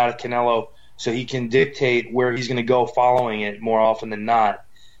counter out of Canelo so he can dictate where he's going to go following it more often than not.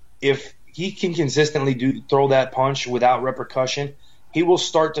 If he can consistently throw that punch without repercussion, he will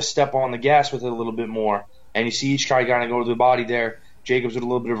start to step on the gas with it a little bit more. And you see each guy kind of go to the body there. Jacobs with a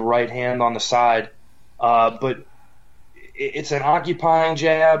little bit of a right hand on the side. But it's an occupying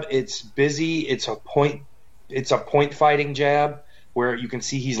jab. It's busy. It's a point fighting jab where you can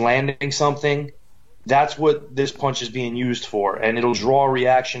see he's landing something. That's what this punch is being used for, and it'll draw a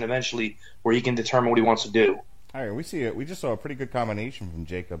reaction eventually where he can determine what he wants to do. All right, we see it. We just saw a pretty good combination from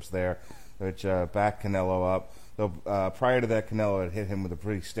Jacobs there, which backed Canelo up. Though prior to that, Canelo had hit him with a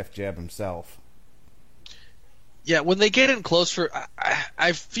pretty stiff jab himself. Yeah, when they get in close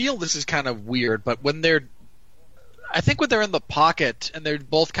I feel this is kind of weird, but when they're in the pocket and they're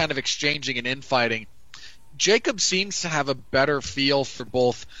both kind of exchanging and infighting, Jacob seems to have a better feel for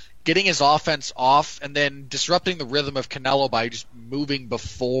both getting his offense off and then disrupting the rhythm of Canelo by just moving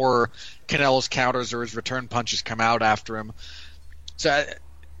before Canelo's counters or his return punches come out after him. So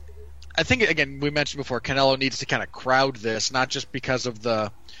I think, again, we mentioned before, Canelo needs to kind of crowd this, not just because of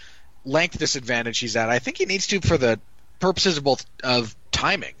the length disadvantage he's at. I think he needs to for the purposes of both of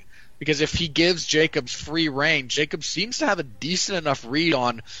timing. Because if he gives Jacobs free rein, Jacobs seems to have a decent enough read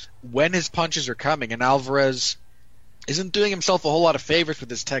on when his punches are coming, and Alvarez isn't doing himself a whole lot of favors with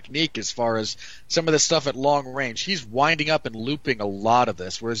his technique as far as some of the stuff at long range. He's winding up and looping a lot of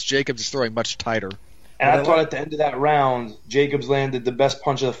this, whereas Jacobs is throwing much tighter. And I thought at the end of that round, Jacobs landed the best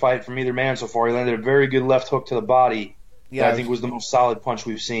punch of the fight from either man so far. He landed a very good left hook to the body. Yeah, I think was the most solid punch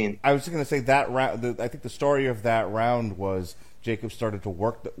we've seen. I was just going to say that round. I think the story of that round was Jacob started to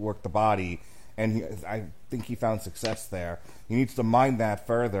work the body, and I think he found success there. He needs to mine that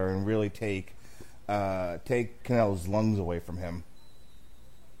further and really take Canelo's lungs away from him.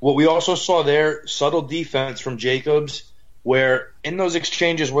 What we also saw there, subtle defense from Jacobs, where in those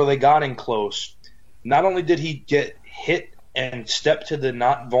exchanges where they got in close, not only did he get hit and step to the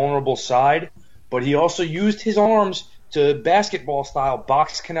not vulnerable side, but he also used his arms to basketball-style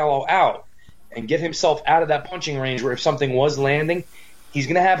box Canelo out and get himself out of that punching range where if something was landing, he's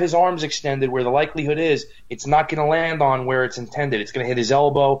going to have his arms extended where the likelihood is it's not going to land on where it's intended. It's going to hit his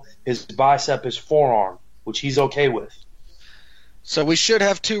elbow, his bicep, his forearm, which he's okay with. So we should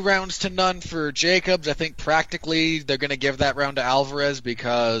have 2-0 for Jacobs. I think practically they're going to give that round to Alvarez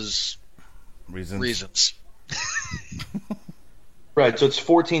because reasons. Right, so it's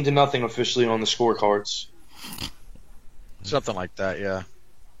 14-0 officially on the scorecards. Something like that, yeah.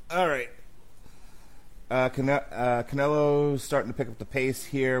 All right. Canelo's starting to pick up the pace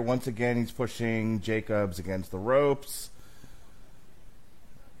here. Once again, he's pushing Jacobs against the ropes.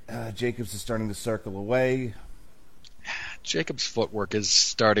 Jacobs is starting to circle away. Jacobs' footwork is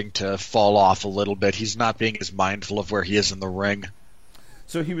starting to fall off a little bit. He's not being as mindful of where he is in the ring.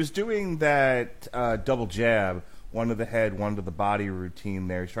 So he was doing that double jab, one to the head, one to the body routine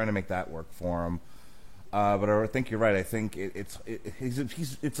there. He's trying to make that work for him. But I think you're right. I think it's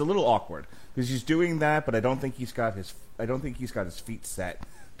a little awkward because he's doing that, but I don't think he's got his feet set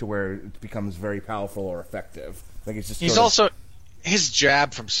to where it becomes very powerful or effective. I think it's just his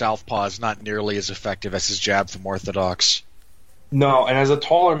jab from southpaw is not nearly as effective as his jab from orthodox. No, and as a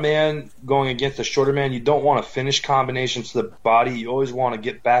taller man going against a shorter man, you don't want to finish combinations to the body. You always want to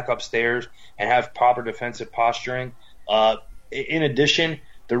get back upstairs and have proper defensive posturing. In addition,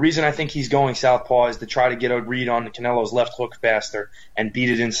 the reason I think he's going southpaw is to try to get a read on Canelo's left hook faster and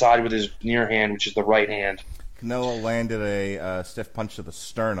beat it inside with his near hand, which is the right hand. Canelo landed a stiff punch to the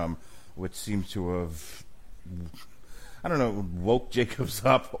sternum, which seems to have, I don't know, woke Jacobs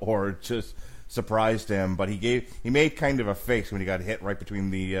up or just surprised him. But he made kind of a face when he got hit right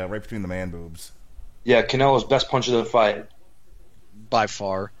between the man boobs. Yeah, Canelo's best punch of the fight by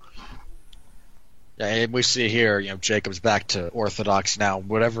far. Yeah, and we see here, Jacobs back to orthodox now.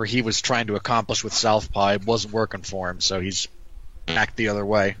 Whatever he was trying to accomplish with southpaw, it wasn't working for him, so he's back the other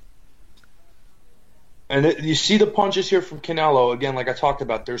way. And you see the punches here from Canelo. Again, like I talked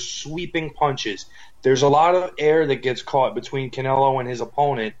about, they're sweeping punches. There's a lot of air that gets caught between Canelo and his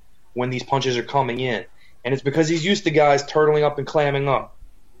opponent when these punches are coming in. And it's because he's used to guys turtling up and clamming up.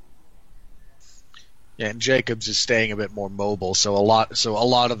 Yeah, and Jacobs is staying a bit more mobile, so a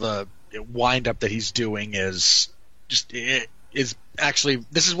lot of the wind-up that he's doing is actually,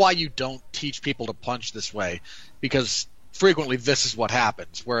 this is why you don't teach people to punch this way, because frequently this is what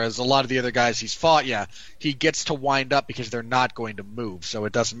happens. Whereas a lot of the other guys he's fought, he gets to wind up because they're not going to move. So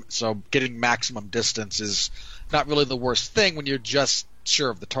getting maximum distance is not really the worst thing when you're just sure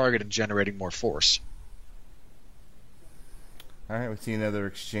of the target and generating more force. All right, we see another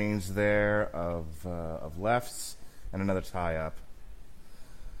exchange there of lefts and another tie-up.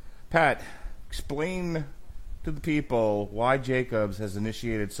 Pat, explain to the people why Jacobs has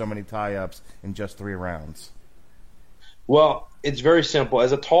initiated so many tie-ups in just 3 rounds. Well, it's very simple.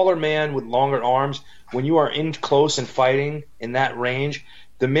 As a taller man with longer arms, when you are in close and fighting in that range,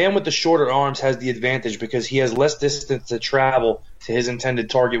 the man with the shorter arms has the advantage because he has less distance to travel to his intended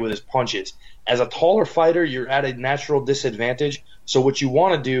target with his punches. As a taller fighter, you're at a natural disadvantage. So what you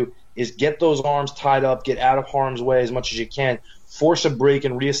want to do is get those arms tied up, get out of harm's way as much as you can, force a break,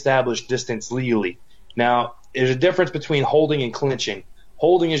 and reestablish distance legally. Now, there's a difference between holding and clinching.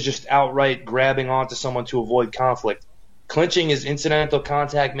 Holding is just outright grabbing onto someone to avoid conflict. Clinching is incidental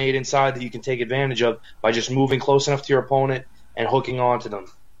contact made inside that you can take advantage of by just moving close enough to your opponent and hooking onto them.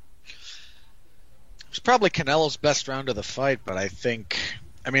 It's probably Canelo's best round of the fight, but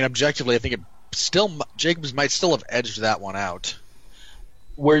objectively, I think Jacobs might still have edged that one out.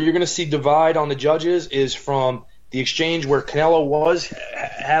 Where you're going to see divide on the judges is from the exchange where Canelo was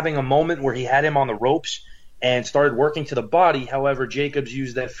having a moment where he had him on the ropes and started working to the body. However, Jacobs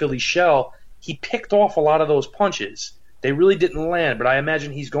used that Philly shell. He picked off a lot of those punches. They really didn't land, but I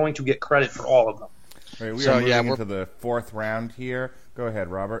imagine he's going to get credit for all of them. All right, we are moving into the 4th round here. Go ahead,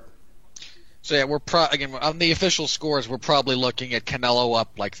 Robert. So we're on the official scores, we're probably looking at Canelo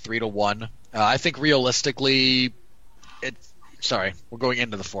up like 3-1. I think realistically, we're going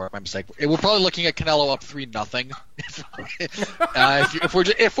into the 4th. My mistake. We're probably looking at Canelo up 3-0.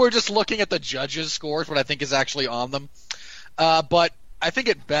 If we're just looking at the judges' scores, what I think is actually on them. But I think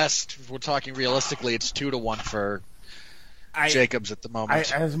at best, if we're talking realistically, it's 2-1 for Jacobs at the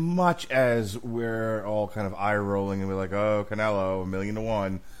moment. As much as we're all kind of eye-rolling and we're like, oh, Canelo,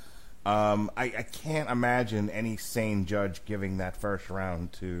 1,000,000-1, I can't imagine any sane judge giving that first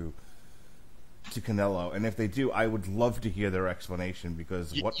round to Canelo. And if they do, I would love to hear their explanation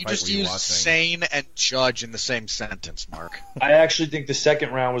because what you fight just were you used watching? Sane and judge in the same sentence, Mark. I actually think the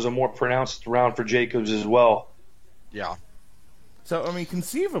 2nd round was a more pronounced round for Jacobs as well. Yeah. So,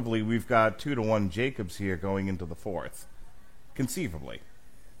 conceivably, we've got 2-1 Jacobs here going into the 4th. Conceivably.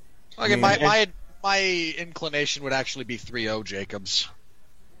 Okay, my inclination would actually be 3-0 Jacobs.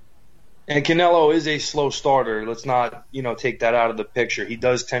 And Canelo is a slow starter. Let's not, take that out of the picture. He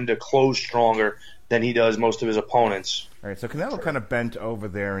does tend to close stronger than he does most of his opponents. All right, so Canelo kind of bent over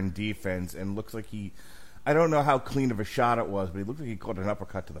there in defense and looks like I don't know how clean of a shot it was, but he looked like he caught an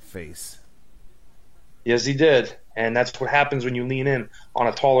uppercut to the face. Yes, he did. And that's what happens when you lean in on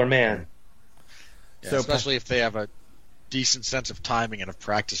a taller man. Yeah, so, especially if they have a decent sense of timing and have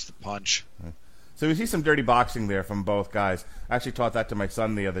practiced the punch. So we see some dirty boxing there from both guys. I actually taught that to my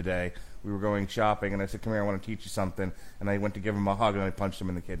son the other day. We were going shopping, and I said, come here, I want to teach you something. And I went to give him a hug, and I punched him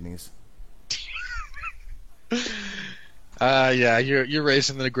in the kidneys. Yeah, you're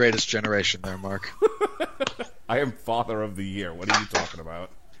raising the greatest generation there, Mark. I am father of the year. What are you talking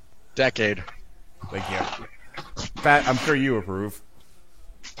about? Decade. Thank you. Pat, I'm sure you approve.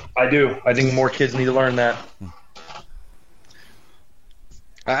 I do. I think more kids need to learn that.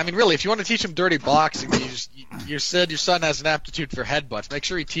 I mean, really, if you want to teach him dirty boxing, you said your son has an aptitude for headbutts. Make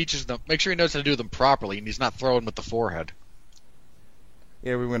sure he teaches them. Make sure he knows how to do them properly, and he's not throwing with the forehead.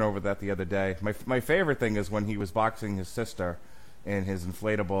 Yeah, we went over that the other day. My favorite thing is when he was boxing his sister in his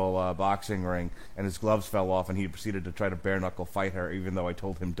inflatable boxing ring, and his gloves fell off, and he proceeded to try to bare-knuckle fight her, even though I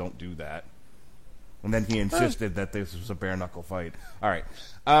told him don't do that. And then he insisted that this was a bare-knuckle fight. All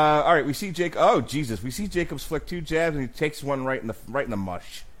right. We see Jake. Oh Jesus! We see Jacobs flick 2 jabs, and he takes one right in the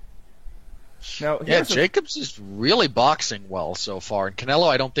mush. Now, yeah, Jacobs is really boxing well so far, and Canelo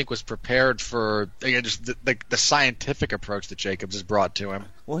I don't think was prepared for just the scientific approach that Jacobs has brought to him.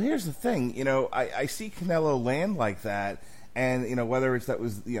 Well, here's the thing. I see Canelo land like that, and whether that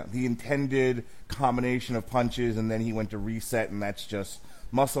was the intended combination of punches, and then he went to reset, and that's just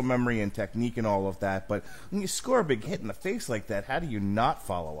muscle memory and technique and all of that. But when you score a big hit in the face like that, how do you not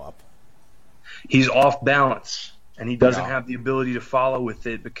follow up? He's off balance, and he doesn't have the ability to follow with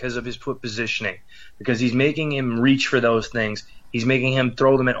it because of his foot positioning, because he's making him reach for those things. He's making him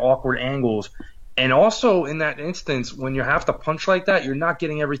throw them at awkward angles. And also in that instance, when you have to punch like that, you're not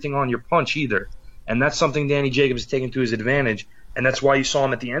getting everything on your punch either. And that's something Danny Jacobs has taken to his advantage. And that's why you saw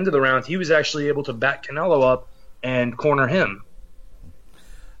him at the end of the round. He was actually able to back Canelo up and corner him.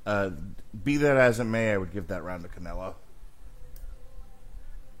 Be that as it may, I would give that round to Canelo.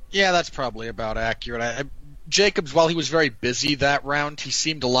 Yeah, that's probably about accurate. Jacobs, while he was very busy that round, he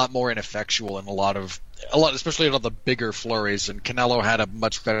seemed a lot more ineffectual in a lot, especially in all the bigger flurries. And Canelo had a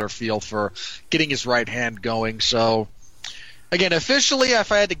much better feel for getting his right hand going. So, again, officially,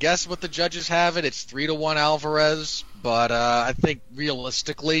 if I had to guess what the judges have it, it's 3-1 Alvarez. But I think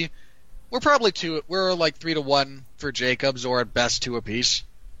realistically, we're like 3-1 for Jacobs, or at best 2 apiece.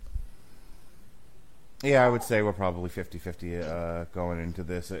 Yeah, I would say we're probably 50-50 going into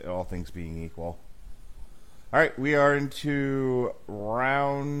this, all things being equal. All right, we are into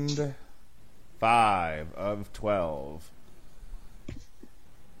round 5 of 12.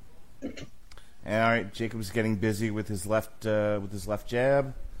 And all right, Jacob's getting busy with his left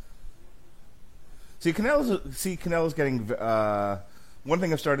jab. Canelo's getting one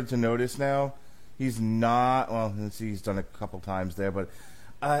thing I've started to notice now. He's not he's done a couple times there, but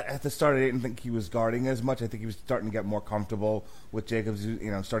at the start, I didn't think he was guarding as much. I think he was starting to get more comfortable with Jacobs.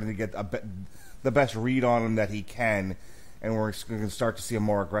 Starting to get the best read on him that he can, and we're going to start to see a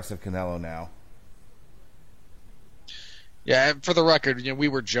more aggressive Canelo now. Yeah, and for the record, we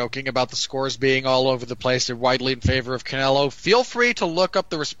were joking about the scores being all over the place. They're widely in favor of Canelo. Feel free to look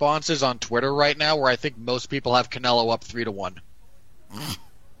up the responses on Twitter right now, where I think most people have Canelo up 3-1.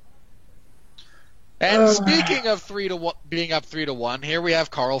 And speaking of being up 3-1, here we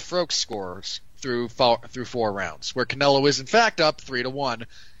have Carl Froch's scores through 4 rounds, where Canelo is in fact up 3-1.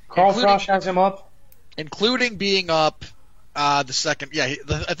 Carl Froch has him up, including being up the second. Yeah,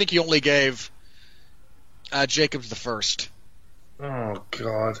 I think he only gave Jacobs the first. Oh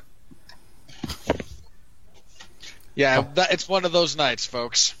God. Yeah, it's one of those nights,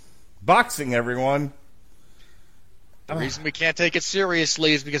 folks. Boxing, everyone. The reason we can't take it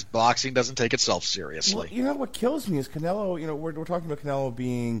seriously is because boxing doesn't take itself seriously. Well, what kills me is Canelo. We're talking about Canelo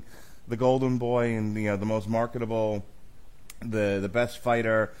being the golden boy and the most marketable, the best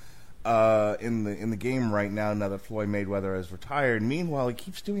fighter in the game right now. Now that Floyd Mayweather has retired, meanwhile he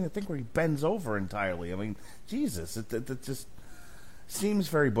keeps doing the thing where he bends over entirely. I mean, Jesus, it just seems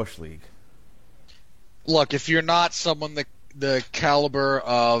very Bush League. Look, if you're not someone the caliber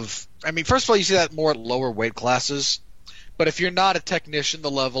of, first of all, you see that more at lower weight classes. But if you're not a technician the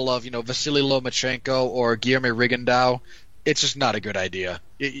level of, Vasily Lomachenko or Guillermo Rigondeaux, it's just not a good idea.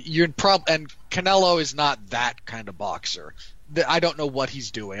 And Canelo is not that kind of boxer. I don't know what he's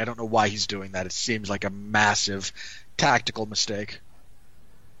doing. I don't know why he's doing that. It seems like a massive tactical mistake.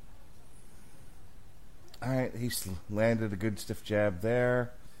 All right, he's landed a good stiff jab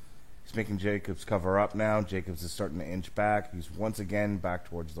there. He's making Jacobs cover up now. Jacobs is starting to inch back. He's once again back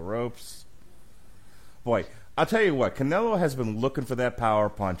towards the ropes. Boy, I'll tell you what, Canelo has been looking for that power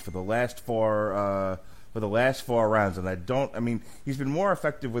punch for the last four for the last 4 rounds, and he's been more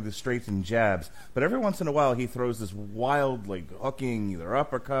effective with his straights and jabs, but every once in a while he throws this wild, hooking either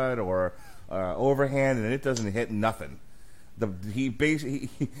uppercut or overhand, and it doesn't hit nothing. He basically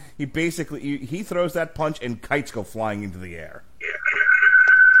throws that punch and kites go flying into the air.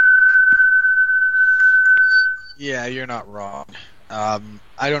 Yeah, you're not wrong. I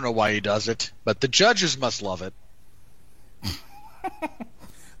don't know why he does it, but the judges must love it.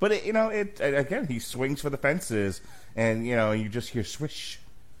 But again, he swings for the fences, and you just hear swish.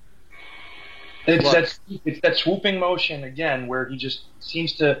 It's that swooping motion again, where he just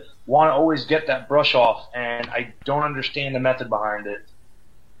seems to want to always get that brush off, and I don't understand the method behind it.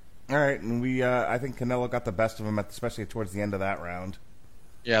 All right, and I think Canelo got the best of him, especially towards the end of that round.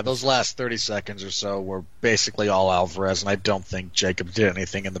 Yeah, those last 30 seconds or so were basically all Alvarez, and I don't think Jacob did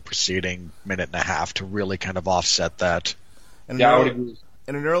anything in the preceding minute and a half to really kind of offset that. I would agree.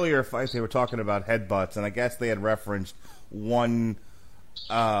 In an earlier fight, they were talking about headbutts, and I guess they had referenced one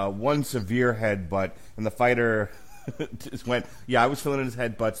severe headbutt, and the fighter just went, "Yeah, I was feeling his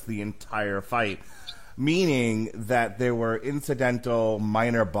headbutts the entire fight," meaning that there were incidental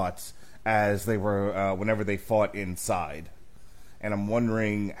minor butts as they were whenever they fought inside. And I'm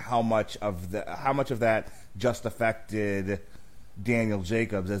wondering how much of that just affected Daniel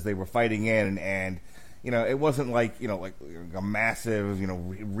Jacobs as they were fighting in, and it wasn't like a massive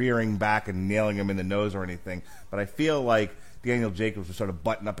rearing back and nailing him in the nose or anything. But I feel like Daniel Jacobs was sort of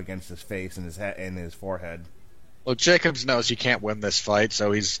butting up against his face and his head and his forehead. Well, Jacobs knows he can't win this fight,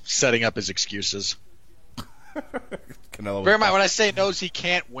 so he's setting up his excuses. Canelo. Bear in mind, when I say knows he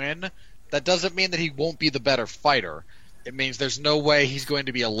can't win, that doesn't mean that he won't be the better fighter. It means there's no way he's going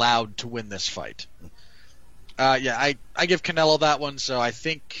to be allowed to win this fight. I give Canelo that one, so I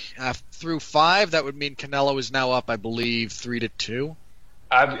think through 5, that would mean Canelo is now up, I believe, 3-2.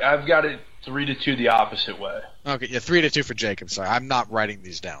 I've got it 3-2 the opposite way. Okay, yeah, 3-2 for Jacob. Sorry, I'm not writing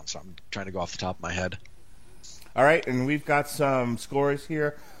these down, so I'm trying to go off the top of my head. All right, and we've got some scores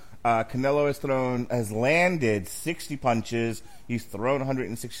here. Canelo has landed 60 punches. He's thrown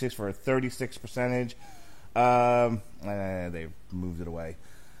 166 for a 36 percentage. They've moved it away.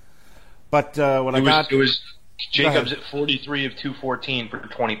 But it was Jacobs at 43 of 214 for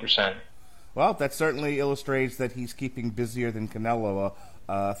 20%. Well, that certainly illustrates that he's keeping busier than Canelo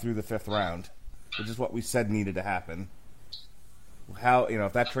through the 5th round, which is what we said needed to happen. How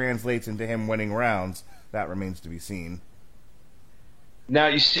if that translates into him winning rounds, that remains to be seen. Now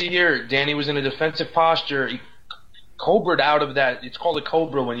you see here, Danny was in a defensive posture. He cobra'd out of that. It's called a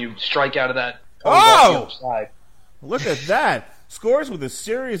cobra when you strike out of that. Oh! Look at that. Scores with a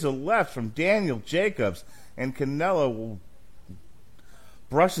series of lefts from Daniel Jacobs, and Canelo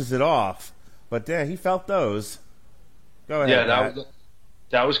brushes it off. But he felt those. Go ahead. Yeah,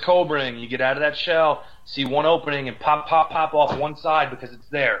 that was cobraing. You get out of that shell, see one opening, and pop off one side because it's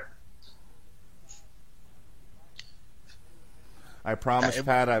there. I promise,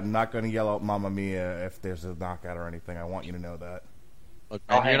 Pat, I'm not going to yell out "Mamma Mia" if there's a knockout or anything. I want you to know that. Look,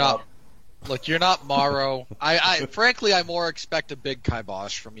 man, you're not Morrow. I frankly, I more expect a big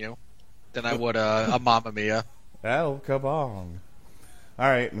kibosh from you than I would a Mamma Mia. El kabong. All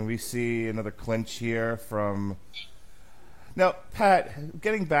right, and we see another clinch here from. Now, Pat,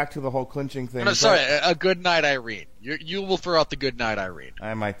 getting back to the whole clinching thing. No, sorry, a good night, Irene. You will throw out the good night, Irene.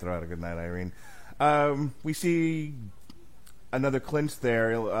 I might throw out a good night, Irene. We see another clinch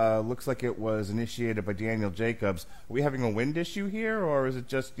there. Looks like it was initiated by Daniel Jacobs. Are we having a wind issue here, or is it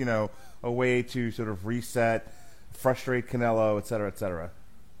just a way to sort of reset, frustrate Canelo, et cetera, et cetera?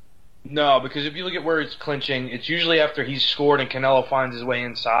 No, because if you look at where it's clinching, it's usually after he's scored and Canelo finds his way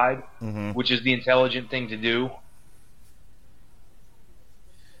inside, which is the intelligent thing to do.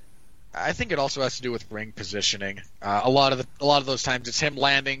 I think it also has to do with ring positioning. A lot of those times it's him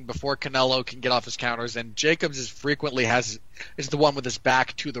landing before Canelo can get off his counters, and Jacobs is the one with his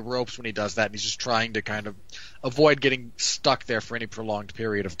back to the ropes when he does that, and he's just trying to kind of avoid getting stuck there for any prolonged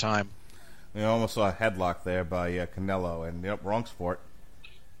period of time. We almost saw a headlock there by Canelo, and wrong sport.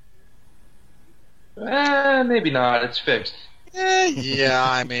 Maybe not. It's fixed. Yeah,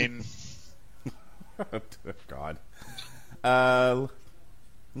 I mean, God.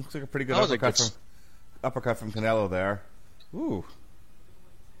 Looks like a pretty good uppercut from Canelo there. Ooh.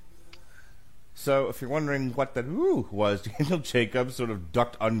 So, if you're wondering what that ooh was, Daniel Jacobs sort of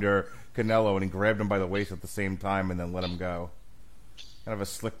ducked under Canelo and he grabbed him by the waist at the same time and then let him go. Kind of a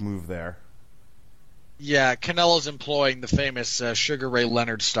slick move there. Yeah, Canelo's employing the famous Sugar Ray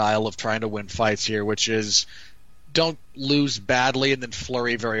Leonard style of trying to win fights here, which is don't lose badly and then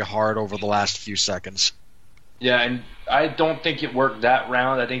flurry very hard over the last few seconds. Yeah, and I don't think it worked that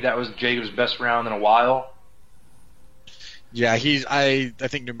round. I think that was Jacobs' best round in a while. Yeah, I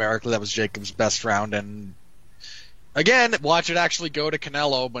think numerically that was Jacobs' best round, and again, watch it actually go to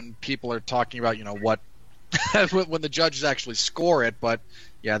Canelo when people are talking about, what when the judges actually score it. But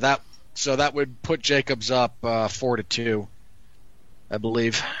yeah, that would put Jacobs up 4-2, I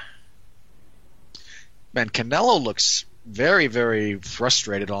believe. Man, Canelo looks very, very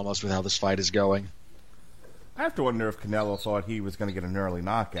frustrated almost with how this fight is going. I have to wonder if Canelo thought he was going to get an early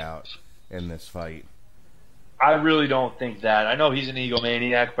knockout in this fight. I really don't think that. I know he's an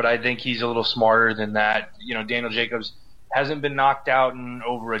egomaniac, but I think he's a little smarter than that. Daniel Jacobs hasn't been knocked out in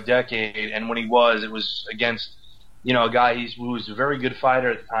over a decade, and when he was, it was against, a guy who was a very good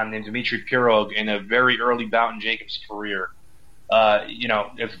fighter at the time named Dmitry Pirog in a very early bout in Jacobs' career.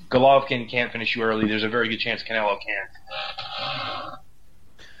 If Golovkin can't finish you early, there's a very good chance Canelo can't.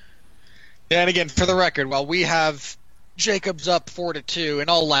 Yeah, and again, for the record, while we have Jacobs up 4-2, in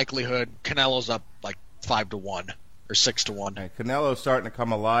all likelihood, Canelo's up like 5-1 or 6-1. Right, Canelo's starting to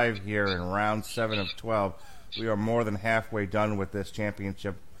come alive here in round 7 of 12. We are more than halfway done with this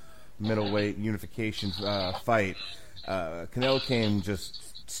championship middleweight unification fight. Canelo came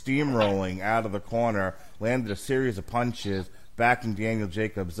just steamrolling out of the corner, landed a series of punches, backing Daniel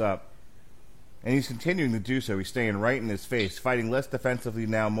Jacobs up. And he's continuing to do so. He's staying right in his face, fighting less defensively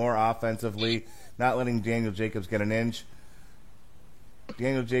now, more offensively, not letting Daniel Jacobs get an inch.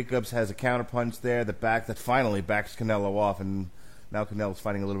 Daniel Jacobs has a counterpunch there that finally backs Canelo off, and now Canelo's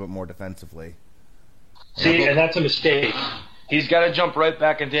fighting a little bit more defensively. See, and that's a mistake. He's got to jump right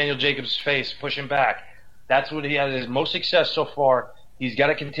back in Daniel Jacobs' face, push him back. That's what he had his most success so far. He's got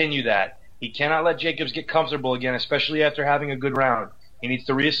to continue that. He cannot let Jacobs get comfortable again, especially after having a good round. He needs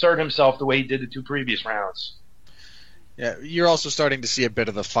to reassert himself the way he did the 2 previous rounds. Yeah, you're also starting to see a bit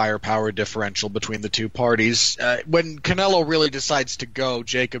of the firepower differential between the two parties. When Canelo really decides to go,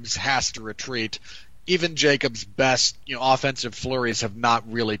 Jacobs has to retreat. Even Jacobs' best, offensive flurries have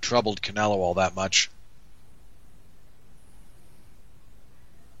not really troubled Canelo all that much.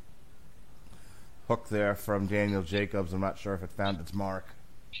 Hook there from Daniel Jacobs. I'm not sure if it found its mark.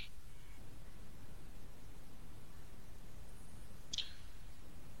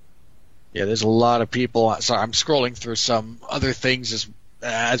 Yeah, there's a lot of people. Sorry, I'm scrolling through some other things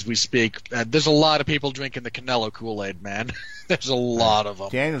as we speak. There's a lot of people drinking the Canelo Kool-Aid, man. There's a lot of them.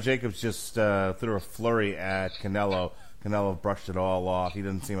 Daniel Jacobs just threw a flurry at Canelo. Canelo brushed it all off. He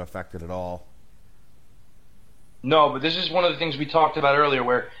didn't seem affected at all. No, but this is one of the things we talked about earlier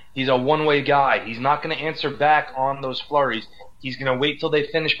where he's a one-way guy. He's not going to answer back on those flurries. He's going to wait till they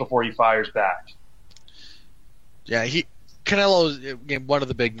finish before he fires back. Yeah, Canelo, again, one of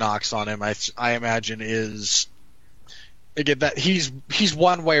the big knocks on him, I imagine, is again that he's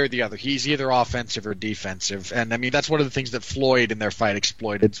one way or the other. He's either offensive or defensive, and I mean that's one of the things that Floyd in their fight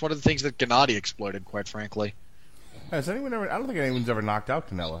exploited. It's one of the things that Gennady exploited, quite frankly. Has anyone ever? I don't think anyone's ever knocked out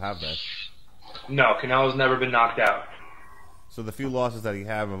Canelo, have they? No, Canelo's never been knocked out. So the few losses that he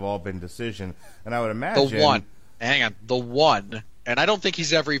have all been decision, and I would imagine the one, and I don't think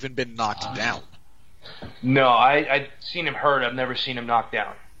he's ever even been knocked down. No, I've seen him hurt. I've never seen him knocked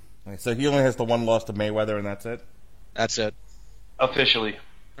down. So he only has the one loss to Mayweather, and that's it? That's it. Officially.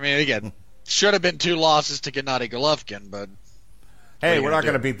 I mean, again, should have been 2 losses to Gennady Golovkin, but... Hey, we're not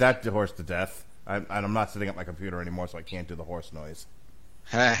going to beat that horse to death. I'm not sitting at my computer anymore, so I can't do the horse noise.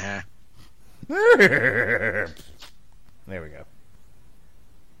 Ha There we go.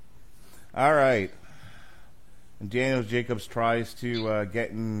 All right. And Daniel Jacobs tries to get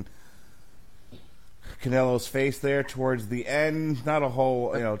in Canelo's face there towards the end. Not a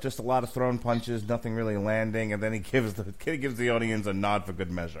whole, just a lot of thrown punches, nothing really landing, and then he gives the audience a nod for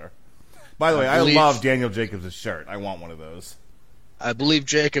good measure. By the way, I love Daniel Jacobs' shirt. I want one of those. I believe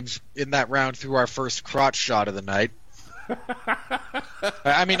Jacobs in that round threw our first crotch shot of the night.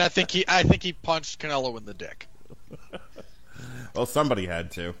 I mean, I think he punched Canelo in the dick. Well, somebody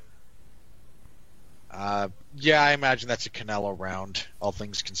had to. Yeah, I imagine that's a Canelo round, all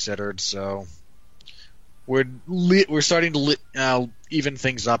things considered. So we're starting to even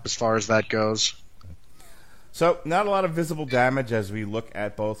things up as far as that goes. So not a lot of visible damage as we look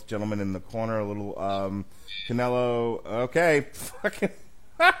at both gentlemen in the corner. A little Canelo. Okay, fucking.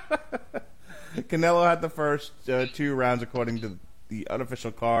 Canelo had the first 2 rounds according to the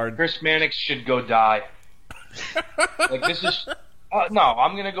unofficial card. Chris Mannix should go die. This is... no,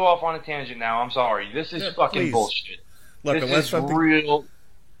 I'm going to go off on a tangent now. I'm sorry. This is fucking bullshit. Look, this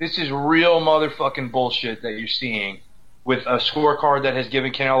is real motherfucking bullshit that you're seeing with a scorecard that has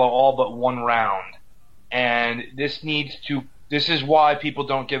given Canelo all but 1 round. And this is why people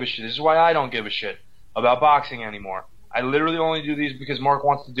don't give a shit. This is why I don't give a shit. about boxing anymore. I literally only do these because Mark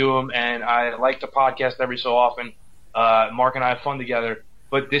wants to do them, and I like to podcast every so often. Mark and I have fun together.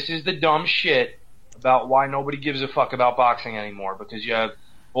 But this is the dumb shit about why nobody gives a fuck about boxing anymore, because you have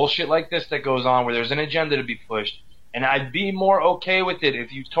bullshit like this that goes on where there's an agenda to be pushed. And I'd be more okay with it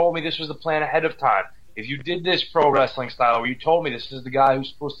if you told me this was the plan ahead of time. If you did this pro wrestling style where you told me this is the guy who's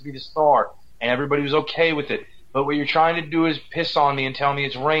supposed to be the star and everybody was okay with it. But what you're trying to do is piss on me and tell me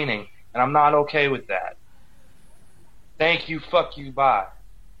it's raining, and I'm not okay with that. Thank you, fuck you, bye.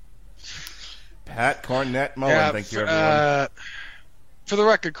 Pat Cornette Mullin, thank you, everyone. For the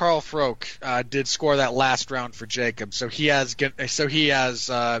record, Carl Froke did score that last round for Jacob, so he has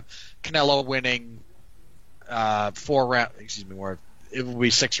Canelo winning 4 rounds. Excuse me, more. It will be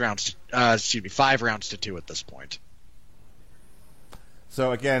 6 rounds. 5 rounds to 2 at this point.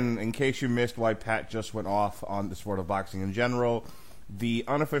 So again, in case you missed why Pat just went off on the sport of boxing in general, the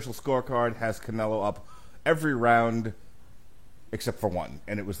unofficial scorecard has Canelo up every round except for one,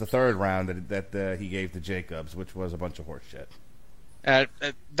 and it was the 3rd round that he gave to Jacobs, which was a bunch of horse shit.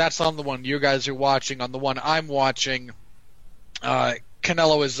 That's on the one you guys are watching. On the one I'm watching,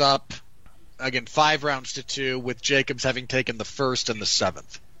 Canelo is up, again, 5 rounds to 2, with Jacobs having taken the 1st and the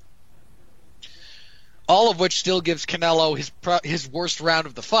 7th. All of which still gives Canelo his worst round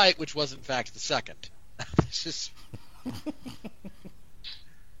of the fight, which was, in fact, the 2nd. It's just...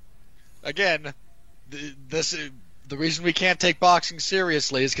 Again, the reason we can't take boxing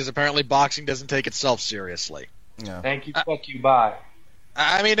seriously is because apparently boxing doesn't take itself seriously. Yeah. Thank you, fuck you, bye.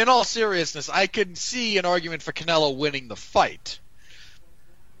 I mean, in all seriousness, I can see an argument for Canelo winning the fight.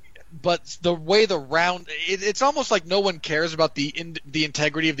 But the way the round... It's almost like no one cares about the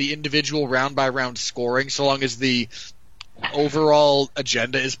integrity of the individual round-by-round scoring so long as the overall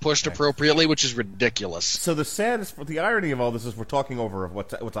agenda is pushed appropriately, which is ridiculous. So the irony of all this is we're talking over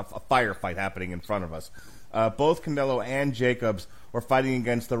what's a firefight happening in front of us. Both Canelo and Jacobs were fighting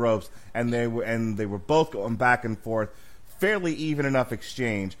against the ropes, and they were both going back and forth, fairly even enough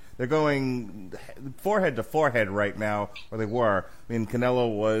exchange. They're going forehead to forehead right now, or they were. I mean,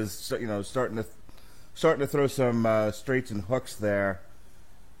 Canelo was starting to throw some straights and hooks there.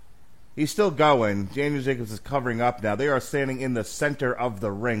 He's still going. Daniel Jacobs is covering up now. They are standing in the center of the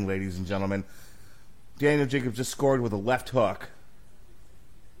ring, ladies and gentlemen. Daniel Jacobs just scored with a left hook,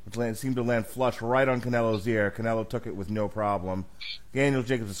 which seemed to land flush right on Canelo's ear. Canelo took it with no problem. Daniel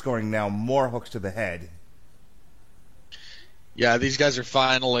Jacobs is scoring now more hooks to the head. Yeah, these guys are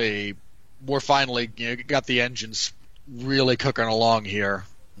finally got the engines really cooking along here.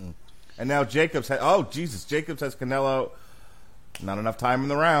 And now Jacobs Jacobs has Canelo. Not enough time in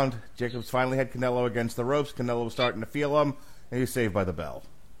the round. Jacobs finally had Canelo against the ropes. Canelo was starting to feel him, and he was saved by the bell.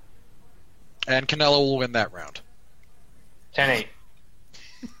 And Canelo will win that round. 10-8.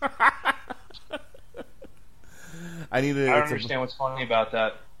 I don't understand what's funny about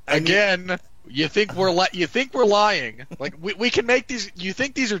that. Again, you think we're lying? Like we can make these. You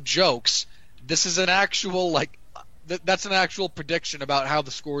think these are jokes? This is an actual that's an actual prediction about how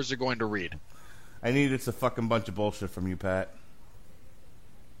the scores are going to read. I need it's a fucking bunch of bullshit from you, Pat.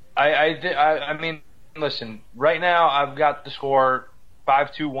 I mean, listen. Right now, I've got the score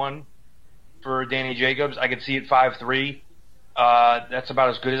 5-2-1 for Danny Jacobs. I could see it 5-3. That's about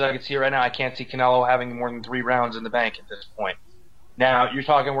as good as I could see it right now. I can't see Canelo having more than 3 rounds in the bank at this point. Now, you're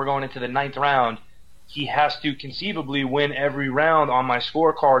talking we're going into the 9th round. He has to conceivably win every round on my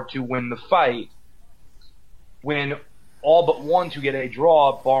scorecard to win the fight. Win all but one to get a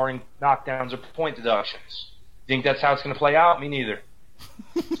draw, barring knockdowns or point deductions. Think that's how it's going to play out? Me neither.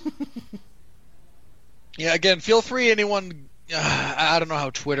 Yeah, again, feel free, anyone... I don't know how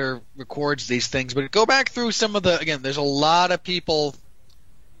Twitter records these things, but go back through some of the... Again, there's a lot of people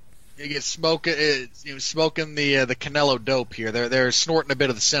smoking the Canelo dope here. They're snorting a bit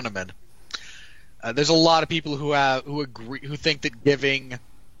of the cinnamon. There's a lot of people who think that giving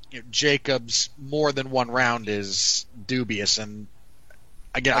Jacobs more than 1 round is dubious, and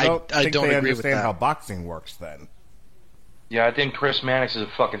again, I don't agree with that. They understand how boxing works then. Yeah, I think Chris Mannix is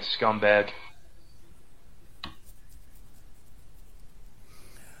a fucking scumbag.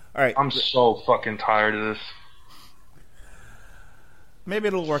 All right. I'm so fucking tired of this. Maybe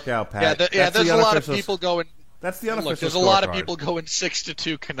it'll work out, Pat. There's a lot of people going... That's the unofficial There's a lot of people going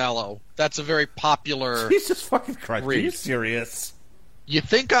 6-2 Canelo. That's a very popular... Jesus fucking Christ. Are you serious? You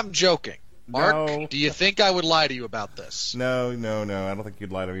think I'm joking? Mark, No. Do you think I would lie to you about this? No. I don't think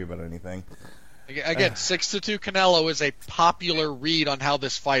you'd lie to me about anything. Again, 6-2 Canelo is a popular read on how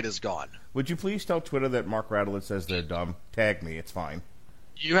this fight has gone. Would you please tell Twitter that Mark Radulich says they're dumb? Tag me. It's fine.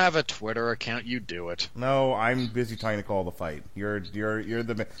 You have a Twitter account. You do it. No, I'm busy trying to call the fight. You're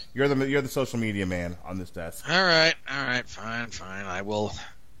the social media man on this desk. All right, fine. I will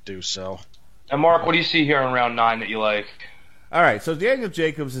do so. And Mark, what do you see here in round 9 that you like? All right, so Daniel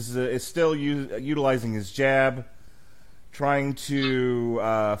Jacobs is still utilizing his jab, trying to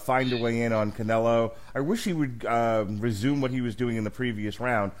find a way in on Canelo. I wish he would resume what he was doing in the previous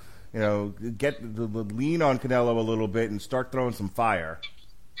round. You know, get the lean on Canelo a little bit and start throwing some fire.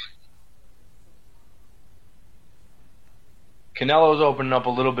 Canelo's opening up a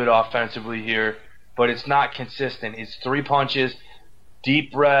little bit offensively here, but it's not consistent. It's 3 punches,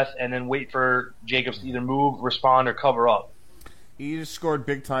 deep breath, and then wait for Jacobs to either move, respond, or cover up. He just scored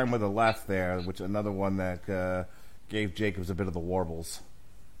big time with a left there, which another one that gave Jacobs a bit of the warbles.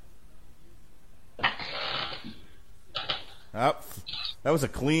 That was a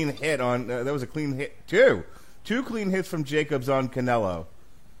clean hit on. That was a clean hit. Two clean hits from Jacobs on Canelo.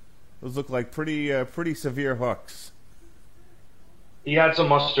 Those look like pretty severe hooks. He had some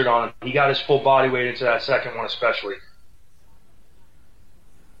mustard on him. He got his full body weight into that second one, especially.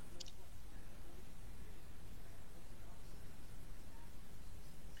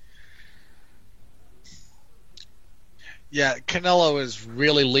 Yeah, Canelo is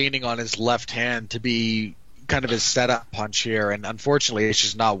really leaning on his left hand to be kind of his setup punch here, and unfortunately, it's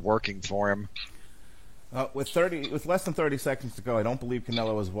just not working for him. With less than 30 seconds to go, I don't believe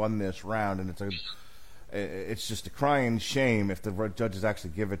Canelo has won this round, and it's just a crying shame if the judges actually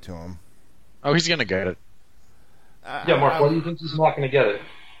give it to him. Oh, he's gonna get it. Yeah, Mark, why do you think he's not going to get it?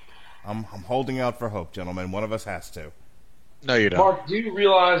 I'm holding out for hope, gentlemen. One of us has to. No, you don't. Mark, do you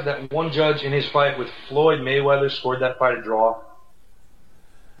realize that one judge in his fight with Floyd Mayweather scored that fight a draw?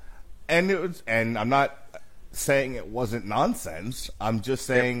 And I'm not saying it wasn't nonsense. I'm just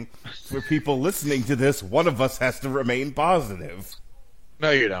saying for people listening to this, one of us has to remain positive. No,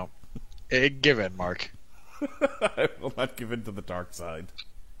 you don't. Give in, Mark. I will not give in to the dark side.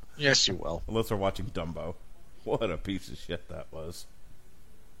 Yes, you will. Unless we're watching Dumbo. What a piece of shit that was.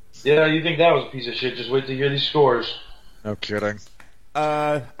 Yeah, you think that was a piece of shit. Just wait to hear these scores. No kidding.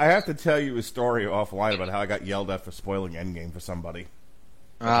 I have to tell you a story offline about how I got yelled at for spoiling Endgame for somebody.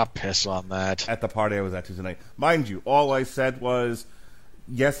 Ah, piss on that. At the party I was at Tuesday night. Mind you, all I said was,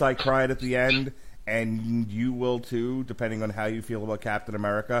 yes, I cried at the end, and you will too, depending on how you feel about Captain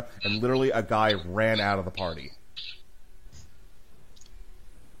America. And literally a guy ran out of the party.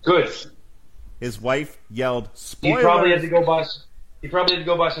 Good. His wife yelled, spoilers. He probably had to go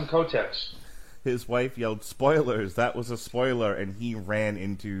buy some Kotex. His wife yelled, spoilers. That was a spoiler. And he ran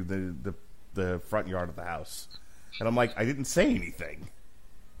into the front yard of the house. And I'm like, I didn't say anything.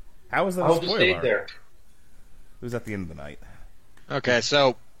 How is that a spoiler? I hope you stayed there. It was at the end of the night. Okay,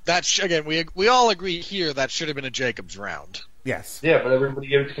 so that's again, we all agree here that should have been a Jacobs round. Yes. Yeah, but everybody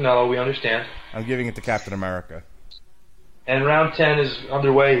gave it to Canelo. We understand. I'm giving it to Captain America. And round 10 is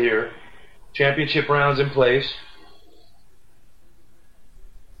underway here. Championship rounds in place.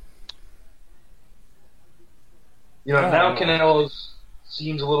 You know, now Canelo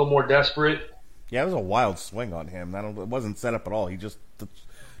seems a little more desperate. Yeah, it was a wild swing on him. It wasn't set up at all. He just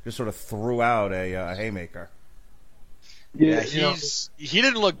sort of threw out a haymaker. Yeah, he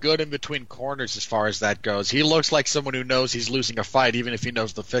didn't look good in between corners as far as that goes. He looks like someone who knows he's losing a fight, even if he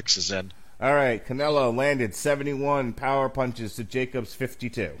knows the fix is in. All right, Canelo landed 71 power punches to Jacobs'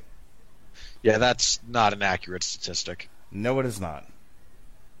 52. Yeah, that's not an accurate statistic. No, it is not.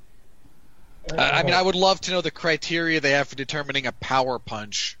 I mean, I would love to know the criteria they have for determining a power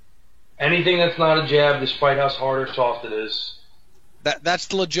punch. Anything that's not a jab, despite how hard or soft it is. That's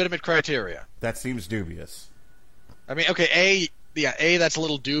the legitimate criteria. That seems dubious. I mean, okay, A, that's a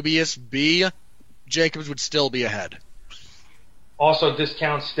little dubious. B, Jacobs would still be ahead. Also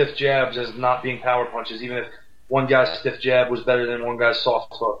discounts stiff jabs as not being power punches, even if one guy's stiff jab was better than one guy's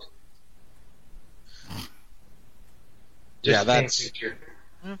soft hook. Yeah, that's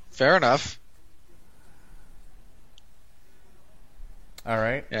fair enough. All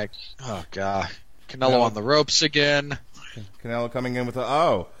right. Yeah. Oh God, Canelo on the ropes again. Canelo coming in with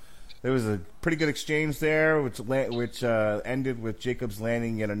there was a pretty good exchange there, which ended with Jacobs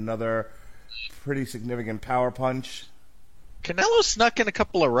landing yet another pretty significant power punch. Canelo snuck in a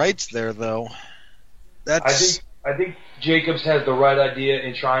couple of rights there, though. I think Jacobs has the right idea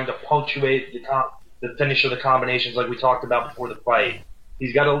in trying to punctuate the finish of the combinations like we talked about before the fight.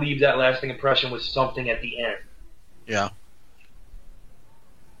 He's got to leave that lasting impression with something at the end. Yeah.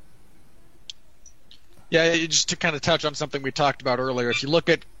 Yeah, just to kind of touch on something we talked about earlier, if you look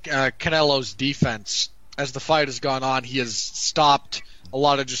at Canelo's defense, as the fight has gone on, he has stopped a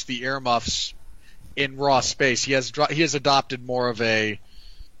lot of just the earmuffs in raw space. He has adopted more of a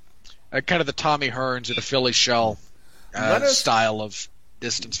Kind of the Tommy Hearns or the Philly Shell style of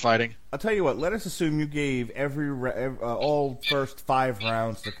distance fighting. I'll tell you what. Let us assume you gave all first 5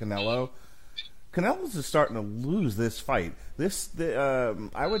 rounds to Canelo. Canelo's is starting to lose this fight.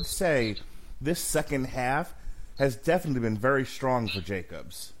 I would say this second half has definitely been very strong for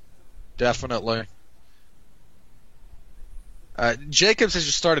Jacobs. Definitely. Jacobs has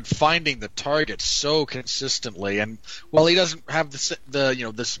just started finding the target so consistently, and while he doesn't have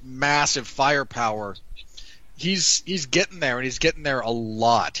this massive firepower, he's getting there, and he's getting there a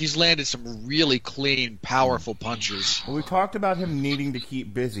lot. He's landed some really clean, powerful punches. Well, we talked about him needing to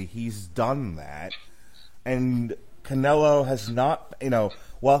keep busy. He's done that, and Canelo has not.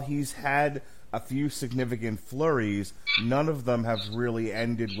 While he's had a few significant flurries, none of them have really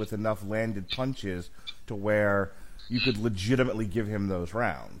ended with enough landed punches to where you could legitimately give him those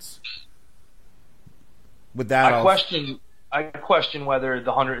rounds. With that, I question whether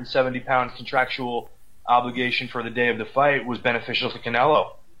the 170-pound contractual obligation for the day of the fight was beneficial to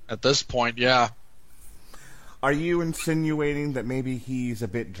Canelo. At this point, yeah. Are you insinuating that maybe he's a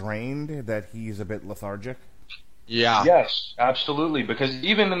bit drained, that he's a bit lethargic? Yeah. Yes, absolutely. Because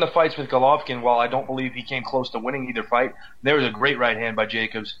even in the fights with Golovkin, while I don't believe he came close to winning either fight, there was a great right hand by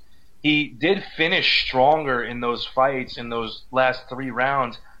Jacobs. He did finish stronger in those fights, in those last 3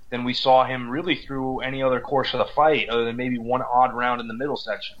 rounds, than we saw him really through any other course of the fight, other than maybe one odd round in the middle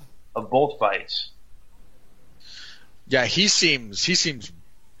section of both fights. Yeah, he seems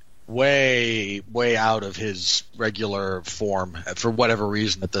way out of his regular form for whatever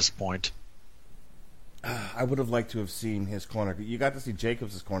reason at this point. I would have liked to have seen his corner. You got to see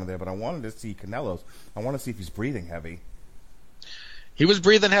Jacobs' corner there, but I wanted to see Canelo's. I want to see if he's breathing heavy. He was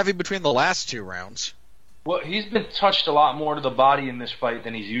breathing heavy between the last 2 rounds. Well, he's been touched a lot more to the body in this fight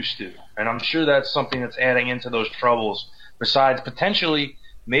than he's used to. And I'm sure that's something that's adding into those troubles, besides potentially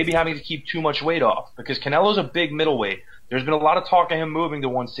maybe having to keep too much weight off. Because Canelo's a big middleweight. There's been a lot of talk of him moving to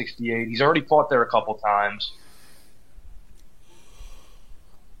 168. He's already fought there a couple times.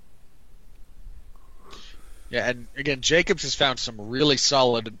 Yeah, and again, Jacobs has found some really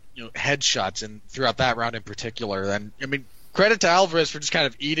solid headshots throughout that round in particular. And, I mean, credit to Alvarez for just kind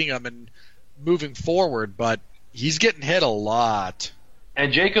of eating them and moving forward, but he's getting hit a lot.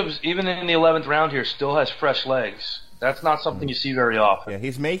 And Jacobs, even in the 11th round here, still has fresh legs. That's not something you see very often. Yeah,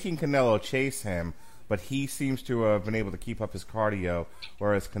 he's making Canelo chase him, but he seems to have been able to keep up his cardio,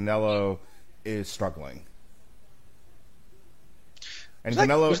 whereas Canelo is struggling. And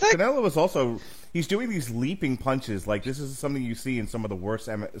Canelo is also, he's doing these leaping punches. Like, this is something you see in some of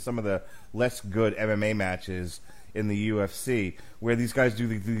the less good MMA matches in the UFC, where these guys do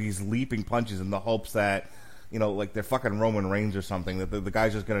these leaping punches in the hopes that, like they're fucking Roman Reigns or something, that the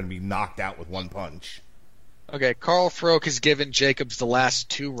guy's just going to be knocked out with one punch. Okay, Carl Froch has given Jacobs the last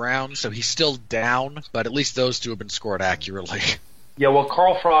 2 rounds, so he's still down, but at least those 2 have been scored accurately. Yeah, well,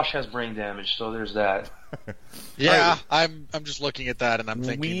 Carl Froch has brain damage, so there's that. Yeah, I'm just looking at that, and I'm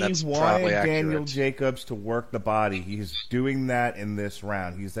thinking that's probably accurate. We wanted Daniel Jacobs to work the body. He's doing that in this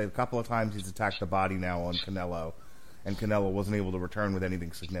round. He's a couple of times he's attacked the body now on Canelo, and Canelo wasn't able to return with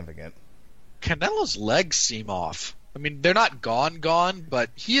anything significant. Canelo's legs seem off. I mean, they're not gone, but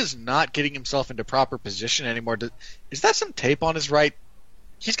he is not getting himself into proper position anymore. Is that some tape on his right?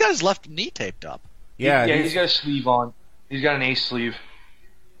 He's got his left knee taped up. Yeah, he's got a sleeve on. He's got an ace sleeve.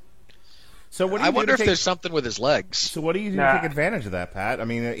 So what do you I wonder if there's something with his legs. So what do you do to take advantage of that, Pat? I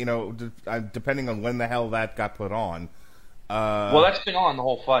mean, depending on when the hell that got put on. Well, that's been on the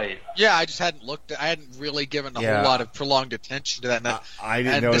whole fight. Yeah, I just hadn't looked. I hadn't really given a whole lot of prolonged attention to that. And I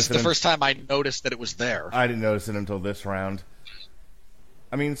didn't notice. This is the first time I noticed that it was there. I didn't notice it until this round.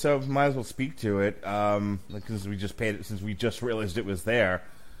 I mean, so might as well speak to it because we just paid it since we just realized it was there.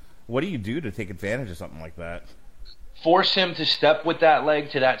 What do you do to take advantage of something like that? Force him to step with that leg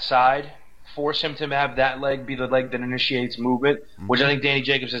to that side. Force him to have that leg be the leg that initiates movement, which I think Danny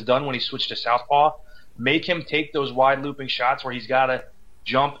Jacobs has done when he switched to southpaw. Make him take those wide looping shots where he's got to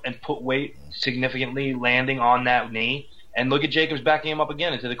jump and put weight significantly landing on that knee. And look at Jacobs backing him up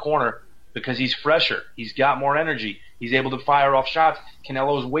again into the corner because he's fresher. He's got more energy. He's able to fire off shots.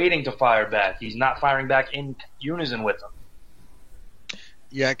 Canelo's waiting to fire back. He's not firing back in unison with him.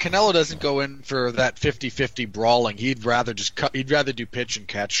 Yeah, Canelo doesn't go in for that 50-50 brawling. He'd rather do pitch and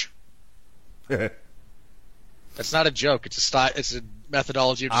catch. That's not a joke. It's a style. It's a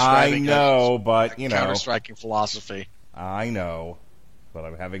methodology of describing. I know, but counter-striking philosophy. I know, but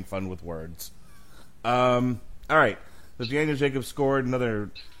I'm having fun with words. All right. So Daniel Jacobs scored another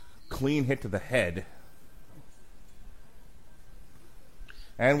clean hit to the head,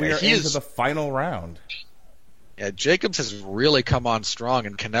 and we are into the final round. Yeah, Jacobs has really come on strong,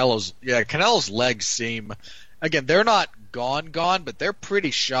 and Canelo's legs seem, again, they're not gone, but they're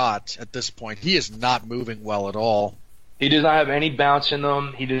pretty shot at this point. He is not moving well at all. He does not have any bounce in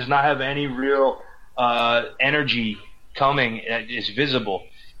them. He does not have any real energy coming that is visible.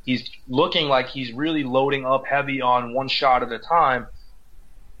 He's looking like he's really loading up heavy on one shot at a time.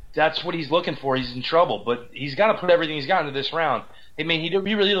 That's what he's looking for. He's in trouble, but he's got to put everything he's got into this round. I mean, he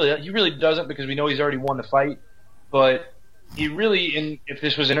really doesn't, because we know he's already won the fight. But he really, if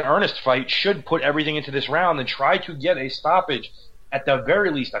this was an earnest fight, should put everything into this round and try to get a stoppage, at the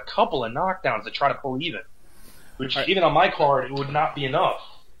very least, a couple of knockdowns to try to pull even. Which, even on my card, it would not be enough.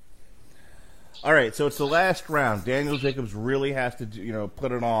 All right, so it's the last round. Daniel Jacobs really has to,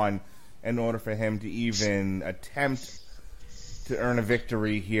 put it on in order for him to even attempt to earn a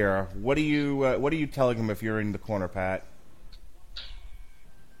victory here. What are you telling him if you're in the corner, Pat?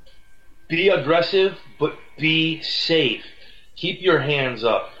 Be aggressive, but be safe. Keep your hands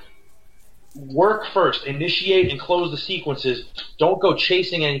up. Work first. Initiate and close the sequences. Don't go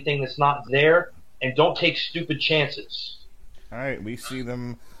chasing anything that's not there, and don't take stupid chances. All right, we see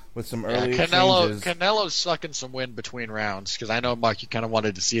them with some early exchanges. Canelo's sucking some wind between rounds, because I know, Mark, you kind of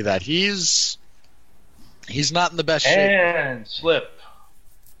wanted to see that. He's not in the best shape. And slip.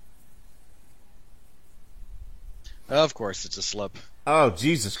 Of course, it's a slip. Oh,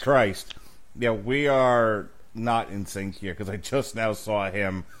 Jesus Christ. Yeah, we are not in sync here, because I just now saw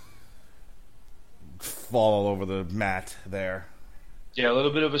him fall all over the mat there. Yeah, a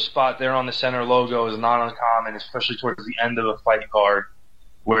little bit of a spot there on the center logo is not uncommon, especially towards the end of a fight card,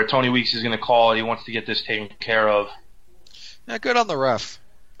 where Tony Weeks is going to call it. He wants to get this taken care of. Yeah, good on the ref.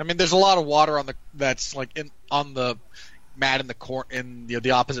 I mean, there's a lot of water on the mat in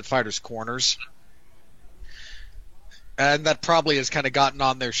the opposite fighters' corners. And that probably has kind of gotten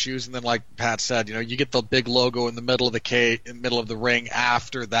on their shoes, and then, like Pat said, you get the big logo in the middle of the ring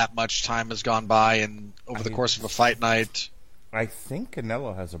after that much time has gone by, and over the course of a fight night. I think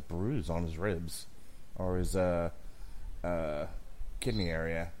Canelo has a bruise on his ribs, or his kidney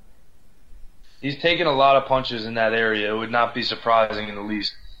area. He's taken a lot of punches in that area. It would not be surprising in the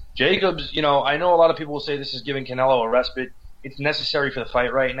least. Jacobs, I know a lot of people will say this is giving Canelo a respite. It's necessary for the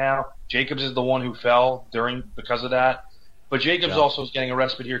fight right now. Jacobs is the one who fell because of that. But Jacobs also is getting a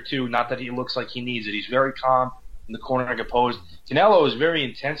respite here too. Not that he looks like he needs it. He's very calm in the corner and composed. Canelo is very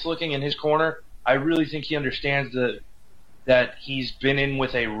intense looking in his corner. I really think he understands that he's been in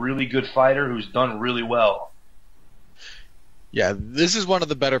with a really good fighter who's done really well. Yeah, this is one of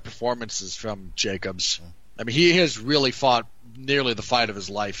the better performances from Jacobs. I mean, he has really fought nearly the fight of his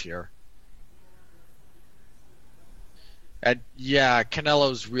life here. And yeah,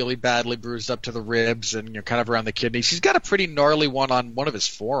 Canelo's really badly bruised up to the ribs and kind of around the kidneys. He's got a pretty gnarly one on one of his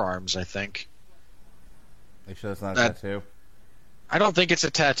forearms, I think. Are you sure that's not a tattoo? I don't think it's a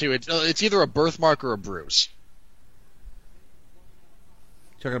tattoo. It's either a birthmark or a bruise.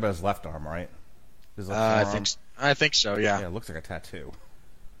 You're talking about his left arm, right? His left I think so, yeah. Yeah, it looks like a tattoo.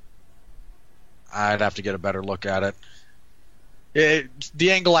 I'd have to get a better look at it.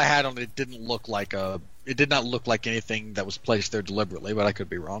 The angle I had on it did not look like anything that was placed there deliberately, but I could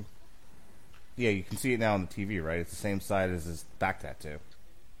be wrong. Yeah, you can see it now on the TV, right? It's the same side as his back tattoo.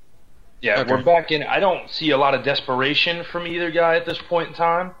 Yeah, okay. We're back in. I don't see a lot of desperation from either guy at this point in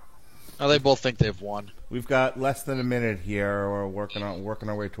time. No, they both think they've won. We've got less than a minute here. We're working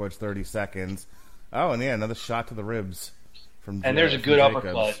our way towards 30 seconds. Oh, and yeah, another shot to the ribs from. And there's a good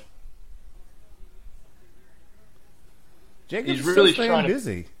uppercut. Jacobs is really staying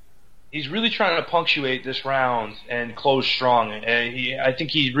busy. He's really trying to punctuate this round and close strong. I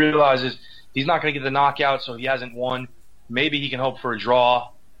think he realizes he's not going to get the knockout, so he hasn't won. Maybe he can hope for a draw.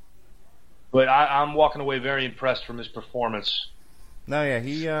 But I'm walking away very impressed from his performance. No,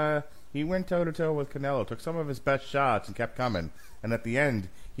 yeah, he went toe-to-toe with Canelo, took some of his best shots and kept coming. And at the end,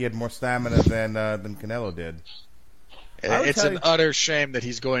 he had more stamina than Canelo did. It's an utter shame that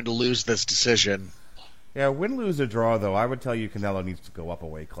he's going to lose this decision. Yeah, win, lose, or draw, though, I would tell you Canelo needs to go up a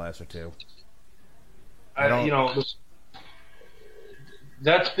weight class or two.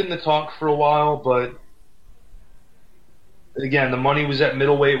 That's been the talk for a while, but again, the money was at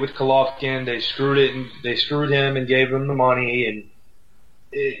middleweight with Golovkin. They screwed him and gave him the money, and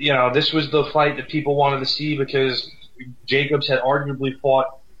this was the fight that people wanted to see because Jacobs had arguably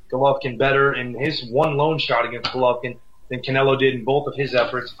fought Golovkin better in his one lone shot against Golovkin than Canelo did in both of his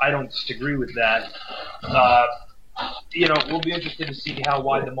efforts. I don't disagree with that. We'll be interested to see how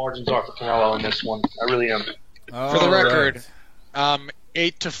wide the margins are for Canelo in this one. I really am. For the record,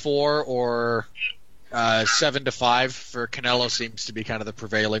 8-4 or 7-5 for Canelo seems to be kind of the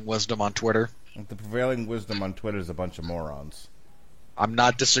prevailing wisdom on Twitter. The prevailing wisdom on Twitter is a bunch of morons. I'm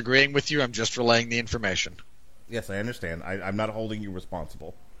not disagreeing with you. I'm just relaying the information. Yes, I understand. I'm not holding you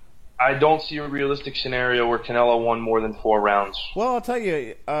responsible. I don't see a realistic scenario where Canelo won more than 4 rounds. Well, I'll tell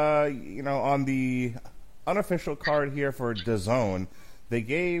you, on the unofficial card here for DAZN, they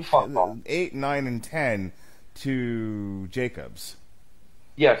gave 8, 9, and 10 to Jacobs.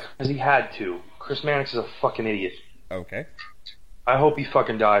 Yeah, because he had to. Chris Mannix is a fucking idiot. Okay. I hope he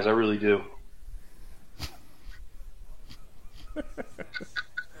fucking dies. I really do.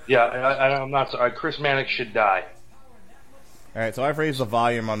 Yeah, I'm not sorry. Chris Mannix should die. All right, so I've raised the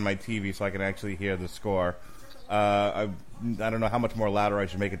volume on my TV so I can actually hear the score. I don't know how much more louder I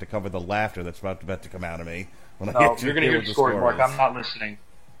should make it to cover the laughter that's about to come out of me. No, you're going to hear the score, Mark. I'm not listening.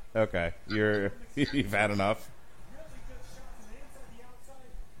 Okay, you've had enough.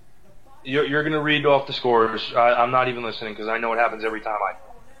 You're going to read off the scores. I'm not even listening because I know what happens every time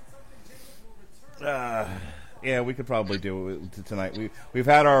Yeah, we could probably do it tonight. We've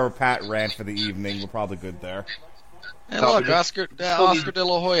had our Pat rant for the evening. We're probably good there. And look, Oscar De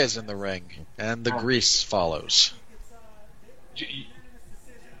La Hoya's in the ring, and the grease follows.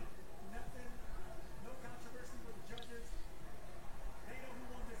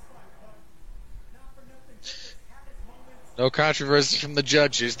 No controversy from the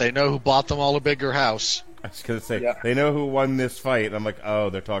judges. They know who bought them all a bigger house. I was going to say, They know who won this fight. And I'm like, oh,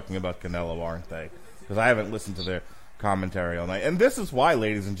 they're talking about Canelo, aren't they? Because I haven't listened to their commentary all night. And this is why,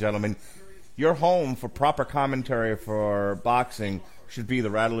 ladies and gentlemen, your home for proper commentary for boxing should be the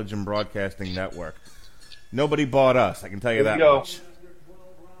Radulich and Broadcasting Network. Nobody bought us, I can tell you that much.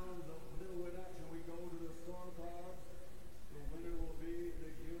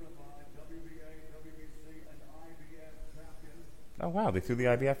 Oh, wow, they threw the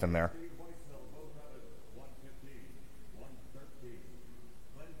IBF in there.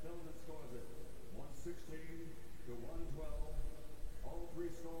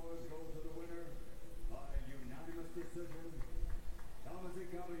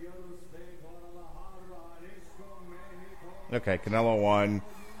 Okay, Canelo won.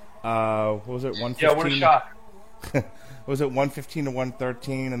 What was it, 115? Yeah, what a shot. Was it 115 to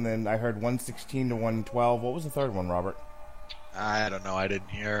 113, and then I heard 116 to 112. What was the third one, Robert? I don't know. I didn't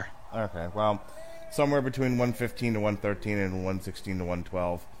hear. Okay, well, somewhere between 115 to 113 and 116 to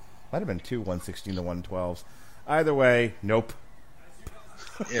 112. Might have been 116 to 112s. Either way, nope.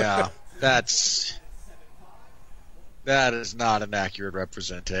 Yeah, that is not an accurate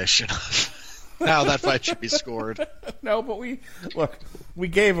representation of how that fight should be scored. No, but we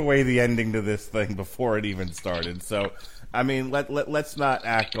gave away the ending to this thing before it even started. So, I mean, let's not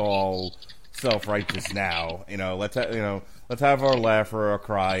act all self-righteous now. Let's have our laugh or our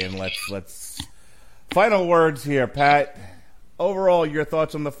cry, and let's. Final words here, Pat. Overall, your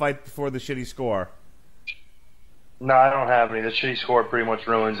thoughts on the fight before the shitty score? No, I don't have any. The shitty score pretty much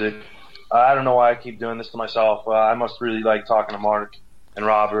ruins it. I don't know why I keep doing this to myself. I must really like talking to Mark and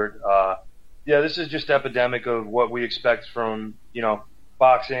Robert. Yeah, this is just epidemic of what we expect from,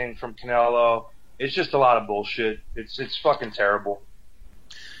 boxing, from Canelo. It's just a lot of bullshit. It's fucking terrible.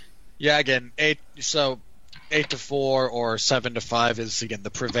 Yeah, again, 8-4 or 7-5 is, again, the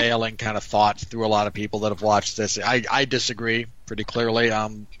prevailing kind of thought through a lot of people that have watched this. I disagree pretty clearly.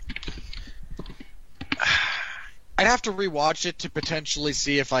 I'd have to rewatch it to potentially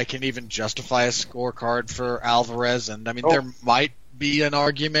see if I can even justify a scorecard for Alvarez. And, I mean, there might be an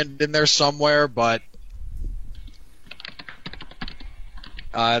argument in there somewhere, but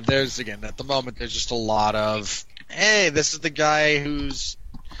there's, again, at the moment, there's just a lot of, hey, this is the guy who's...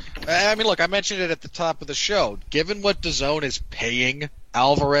 I mean, look, I mentioned it at the top of the show. Given what DAZN is paying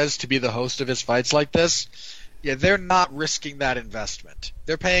Alvarez to be the host of his fights like this, yeah, they're not risking that investment.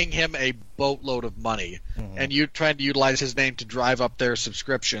 They're paying him a boatload of money, and you trying to utilize his name to drive up their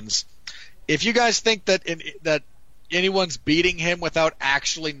subscriptions. If you guys think that that anyone's beating him without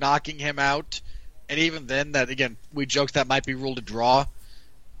actually knocking him out, and even then, that again, we joked that might be ruled a draw.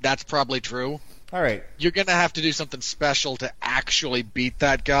 That's probably true. All right. You're going to have to do something special to actually beat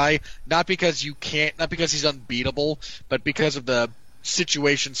that guy, not because you can't, not because he's unbeatable, but because of the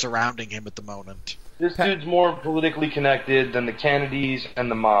situation surrounding him at the moment. This dude's more politically connected than the Kennedys and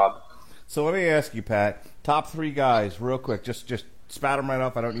the mob. So let me ask you, Pat, top 3 guys, real quick, just spat them right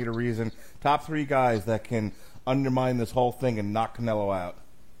off, I don't need a reason. Top 3 guys that can undermine this whole thing and knock Canelo out.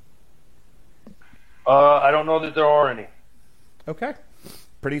 I don't know that there are any. Okay.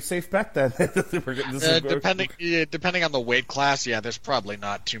 Pretty safe bet then. Depending on the weight class, yeah, there's probably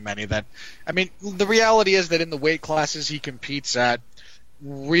not too many that. I mean, the reality is that in the weight classes he competes at,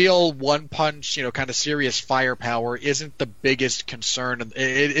 real one punch, kind of serious firepower isn't the biggest concern.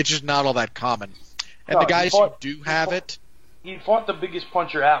 It's just not all that common. And the guys who do have it, he fought the biggest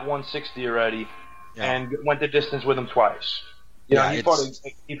puncher at 160 already, and went the distance with him twice. He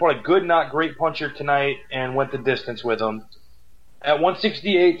fought a good, not great puncher tonight, and went the distance with him. At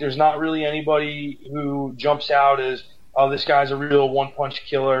 168, there's not really anybody who jumps out as, oh, this guy's a real one-punch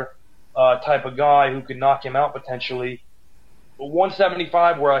killer type of guy who could knock him out potentially. But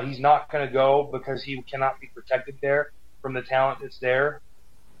 175, where he's not going to go because he cannot be protected there from the talent that's there.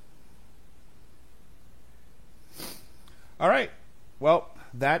 All right. Well,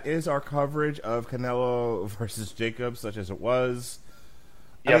 that is our coverage of Canelo versus Jacobs, such as it was.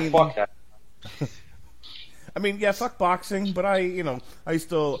 Yeah, fuck that. I mean, yeah, fuck boxing, but I like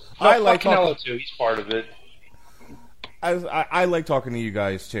Canelo too. He's part of it. I like talking to you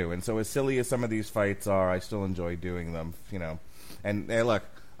guys too, and so as silly as some of these fights are, I still enjoy doing them. And hey, look,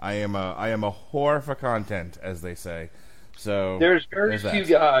 I am a whore for content, as they say. So there's very few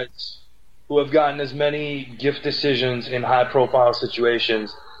guys who have gotten as many gift decisions in high-profile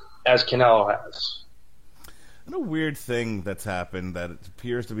situations as Canelo has. And a weird thing that's happened that it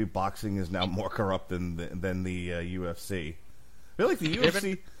appears to be boxing is now more corrupt than the UFC. I feel like the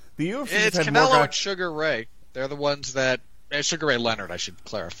UFC it's had Canelo more and Sugar Ray. They're the ones that Sugar Ray Leonard. I should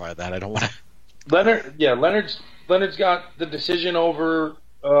clarify that. I don't want to. Leonard's got the decision over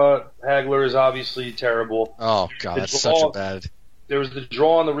Hagler is obviously terrible. Oh God, that's such a bad. There was the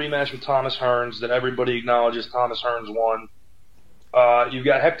draw on the rematch with Thomas Hearns that everybody acknowledges Thomas Hearns won. You've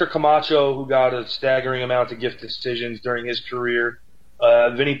got Hector Camacho, who got a staggering amount of gift decisions during his career.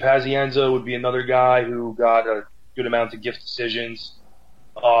 Vinny Pazienza would be another guy who got a good amount of gift decisions.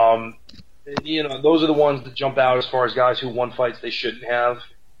 Those are the ones that jump out as far as guys who won fights they shouldn't have.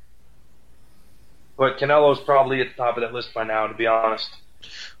 But Canelo's probably at the top of that list by now, to be honest.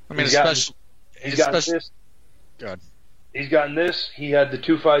 I mean, he's gotten this. Good. He's gotten this. He had the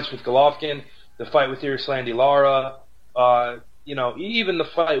 2 fights with Golovkin, the fight with Irislandy Lara. Even the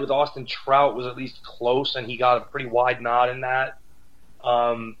fight with Austin Trout was at least close, and he got a pretty wide nod in that.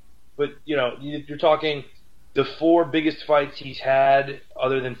 But you're talking the 4 biggest fights he's had,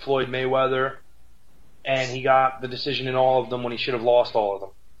 other than Floyd Mayweather, and he got the decision in all of them when he should have lost all of them.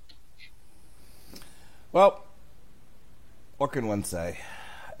 Well, what can one say?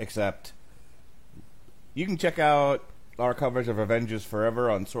 Except you can check out our coverage of Avengers Forever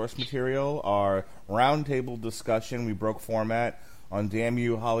on Source Material, our roundtable discussion. We broke format on Damn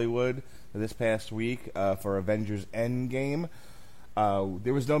You Hollywood this past week for Avengers Endgame.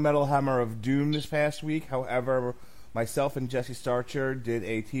 There was no Metal Hammer of Doom this past week. However, myself and Jesse Starcher did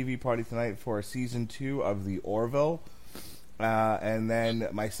a TV party tonight for Season 2 of The Orville. And then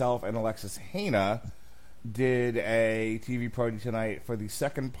myself and Alexis Hana did a TV party tonight for the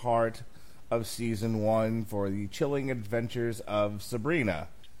second part of Season 1 for the Chilling Adventures of Sabrina.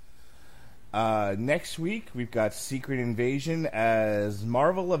 Next week, we've got Secret Invasion as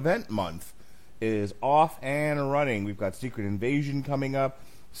Marvel Event Month is off and running. We've got Secret Invasion coming up,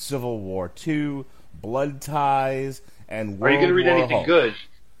 Civil War 2, Blood Ties, and World War Hulk. Are you going to read anything good?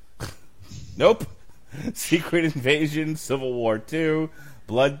 Nope. Secret Invasion, Civil War 2,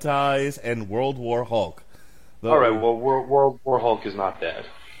 Blood Ties, and World War Hulk. All right, well, World War Hulk is not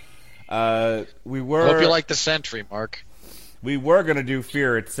bad. We were. Hope you like the Sentry, Mark. We were going to do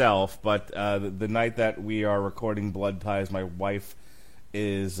Fear Itself, but the night that we are recording Blood Ties, my wife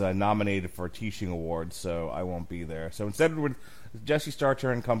is nominated for a teaching award, so I won't be there. So instead, with Jesse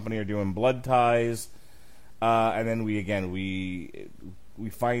Starcher and company are doing Blood Ties, and then we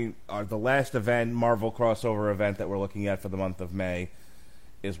find the last event, Marvel crossover event that we're looking at for the month of May,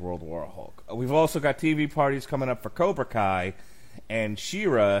 is World War Hulk. We've also got TV parties coming up for Cobra Kai and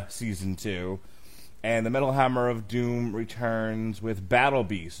She-Ra Season 2, and the Metal Hammer of Doom returns with Battle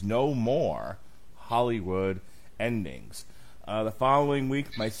Beast, No More Hollywood Endings. The following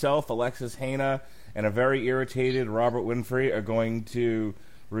week, myself, Alexis Hana, and a very irritated Robert Winfree are going to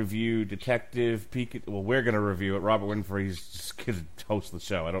review Detective Pikachu. Well, we're going to review it. Robert Winfree's just going to host the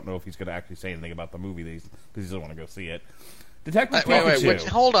show. I don't know if he's going to actually say anything about the movie because he doesn't want to go see it. Detective Pikachu. Wait,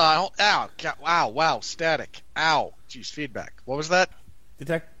 hold on. Ow. Wow, static. Ow. Jeez, feedback. What was that?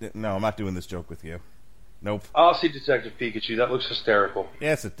 No, I'm not doing this joke with you. Nope. I'll see Detective Pikachu. That looks hysterical.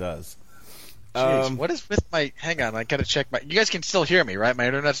 Yes, it does. Jeez, what is with my... Hang on, I gotta check my... You guys can still hear me, right? My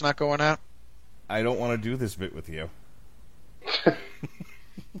internet's not going out? I don't want to do this bit with you.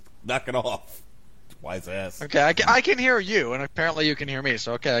 Knock it off. Wise ass. Okay, I can hear you, and apparently you can hear me,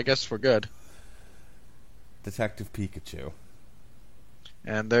 so okay, I guess we're good. Detective Pikachu.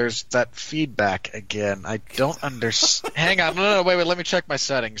 And there's that feedback again. I don't understand. Hang on. No, wait. Let me check my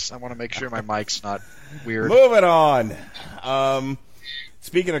settings. I want to make sure my mic's not weird. Moving on.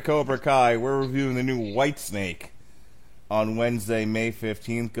 Speaking of Cobra Kai, we're reviewing the new White Snake on Wednesday, May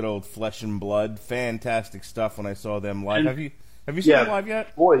 15th. Good old Flesh and Blood. Fantastic stuff when I saw them live. Have you seen them live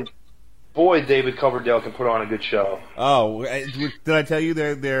yet? Boy, David Coverdale can put on a good show. Oh, did I tell you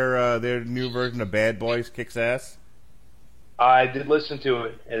their new version of Bad Boys kicks ass? I did listen to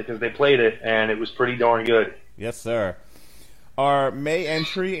it because they played it, and it was pretty darn good. Yes, sir. Our May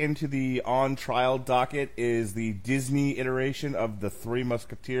entry into the on-trial docket is the Disney iteration of The Three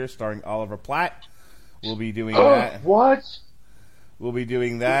Musketeers starring Oliver Platt. We'll be doing that. What? We'll be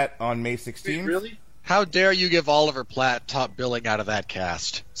doing that on May 16th. Really? How dare you give Oliver Platt top billing out of that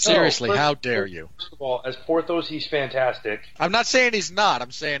cast? Seriously, how dare you? First of all, as Porthos, he's fantastic. I'm not saying he's not. I'm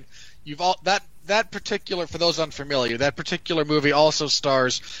saying that particular, for those unfamiliar, that particular movie also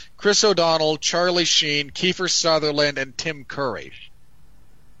stars Chris O'Donnell, Charlie Sheen, Kiefer Sutherland, and Tim Curry.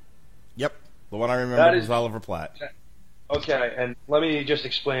 Yep, the one I remember was Oliver Platt. Okay, and let me just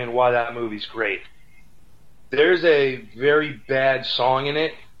explain why that movie's great. There's a very bad song in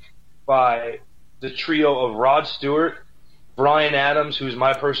it by the trio of Rod Stewart, Bryan Adams, who's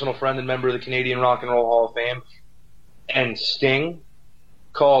my personal friend and member of the Canadian Rock and Roll Hall of Fame, and Sting,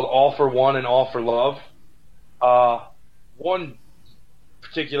 called All for One and All for Love. One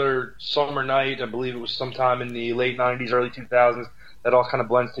particular summer night, I believe it was sometime in the late 90s, early 2000s, that all kind of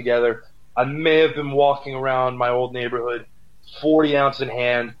blends together. I may have been walking around my old neighborhood, 40 ounce in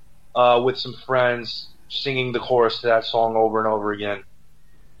hand, with some friends, singing the chorus to that song over and over again.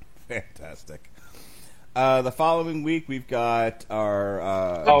 Fantastic. The following week, we've got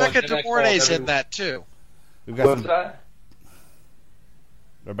our... Rebecca De Mornay's in that, too. We've got What's that?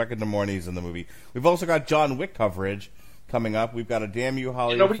 Rebecca De Mornay's in the movie. We've also got John Wick coverage coming up. We've got a Damn You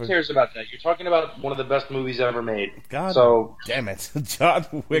Hollywood... Nobody cares about that. You're talking about one of the best movies ever made. God so, damn it.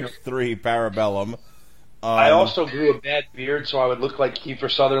 John Wick 3, Parabellum. I also grew a bad beard, so I would look like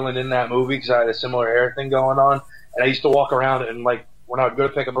Kiefer Sutherland in that movie because I had a similar hair thing going on. And I used to walk around and, like, when I would go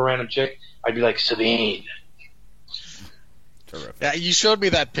to pick up a random chick, I'd be like, Sabine. Terrific. Yeah, you showed me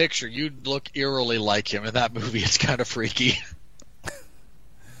that picture. You look eerily like him in that movie. It's kind of freaky.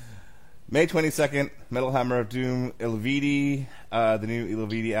 May 22nd, Metal Hammer of Doom, Ilvidi, the new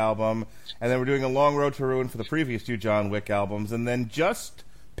Ilvidi album. And then we're doing A Long Road to Ruin for the previous two John Wick albums. And then just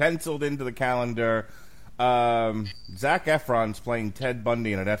penciled into the calendar, Zac Efron's playing Ted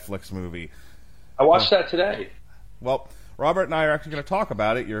Bundy in a Netflix movie. I watched that today. Well, Robert and I are actually going to talk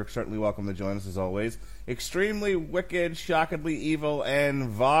about it. You're certainly welcome to join us as always. Extremely wicked, shockingly evil, and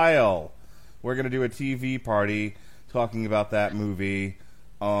vile. We're going to do a TV party talking about that movie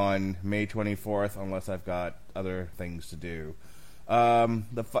on May 24th, unless I've got other things to do. And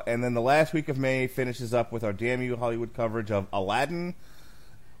then the last week of May finishes up with our Damn You Hollywood coverage of Aladdin.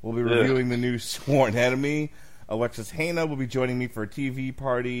 We'll be reviewing the new Sworn Enemy. Alexis Hana will be joining me for a TV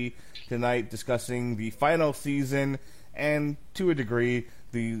party tonight discussing the final season and, to a degree,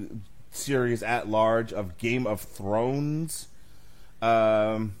 the series at large of Game of Thrones.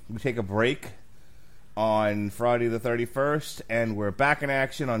 We take a break on Friday the 31st, and we're back in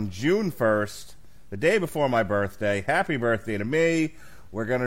action on June 1st, the day before my birthday. Happy birthday to me. We're going to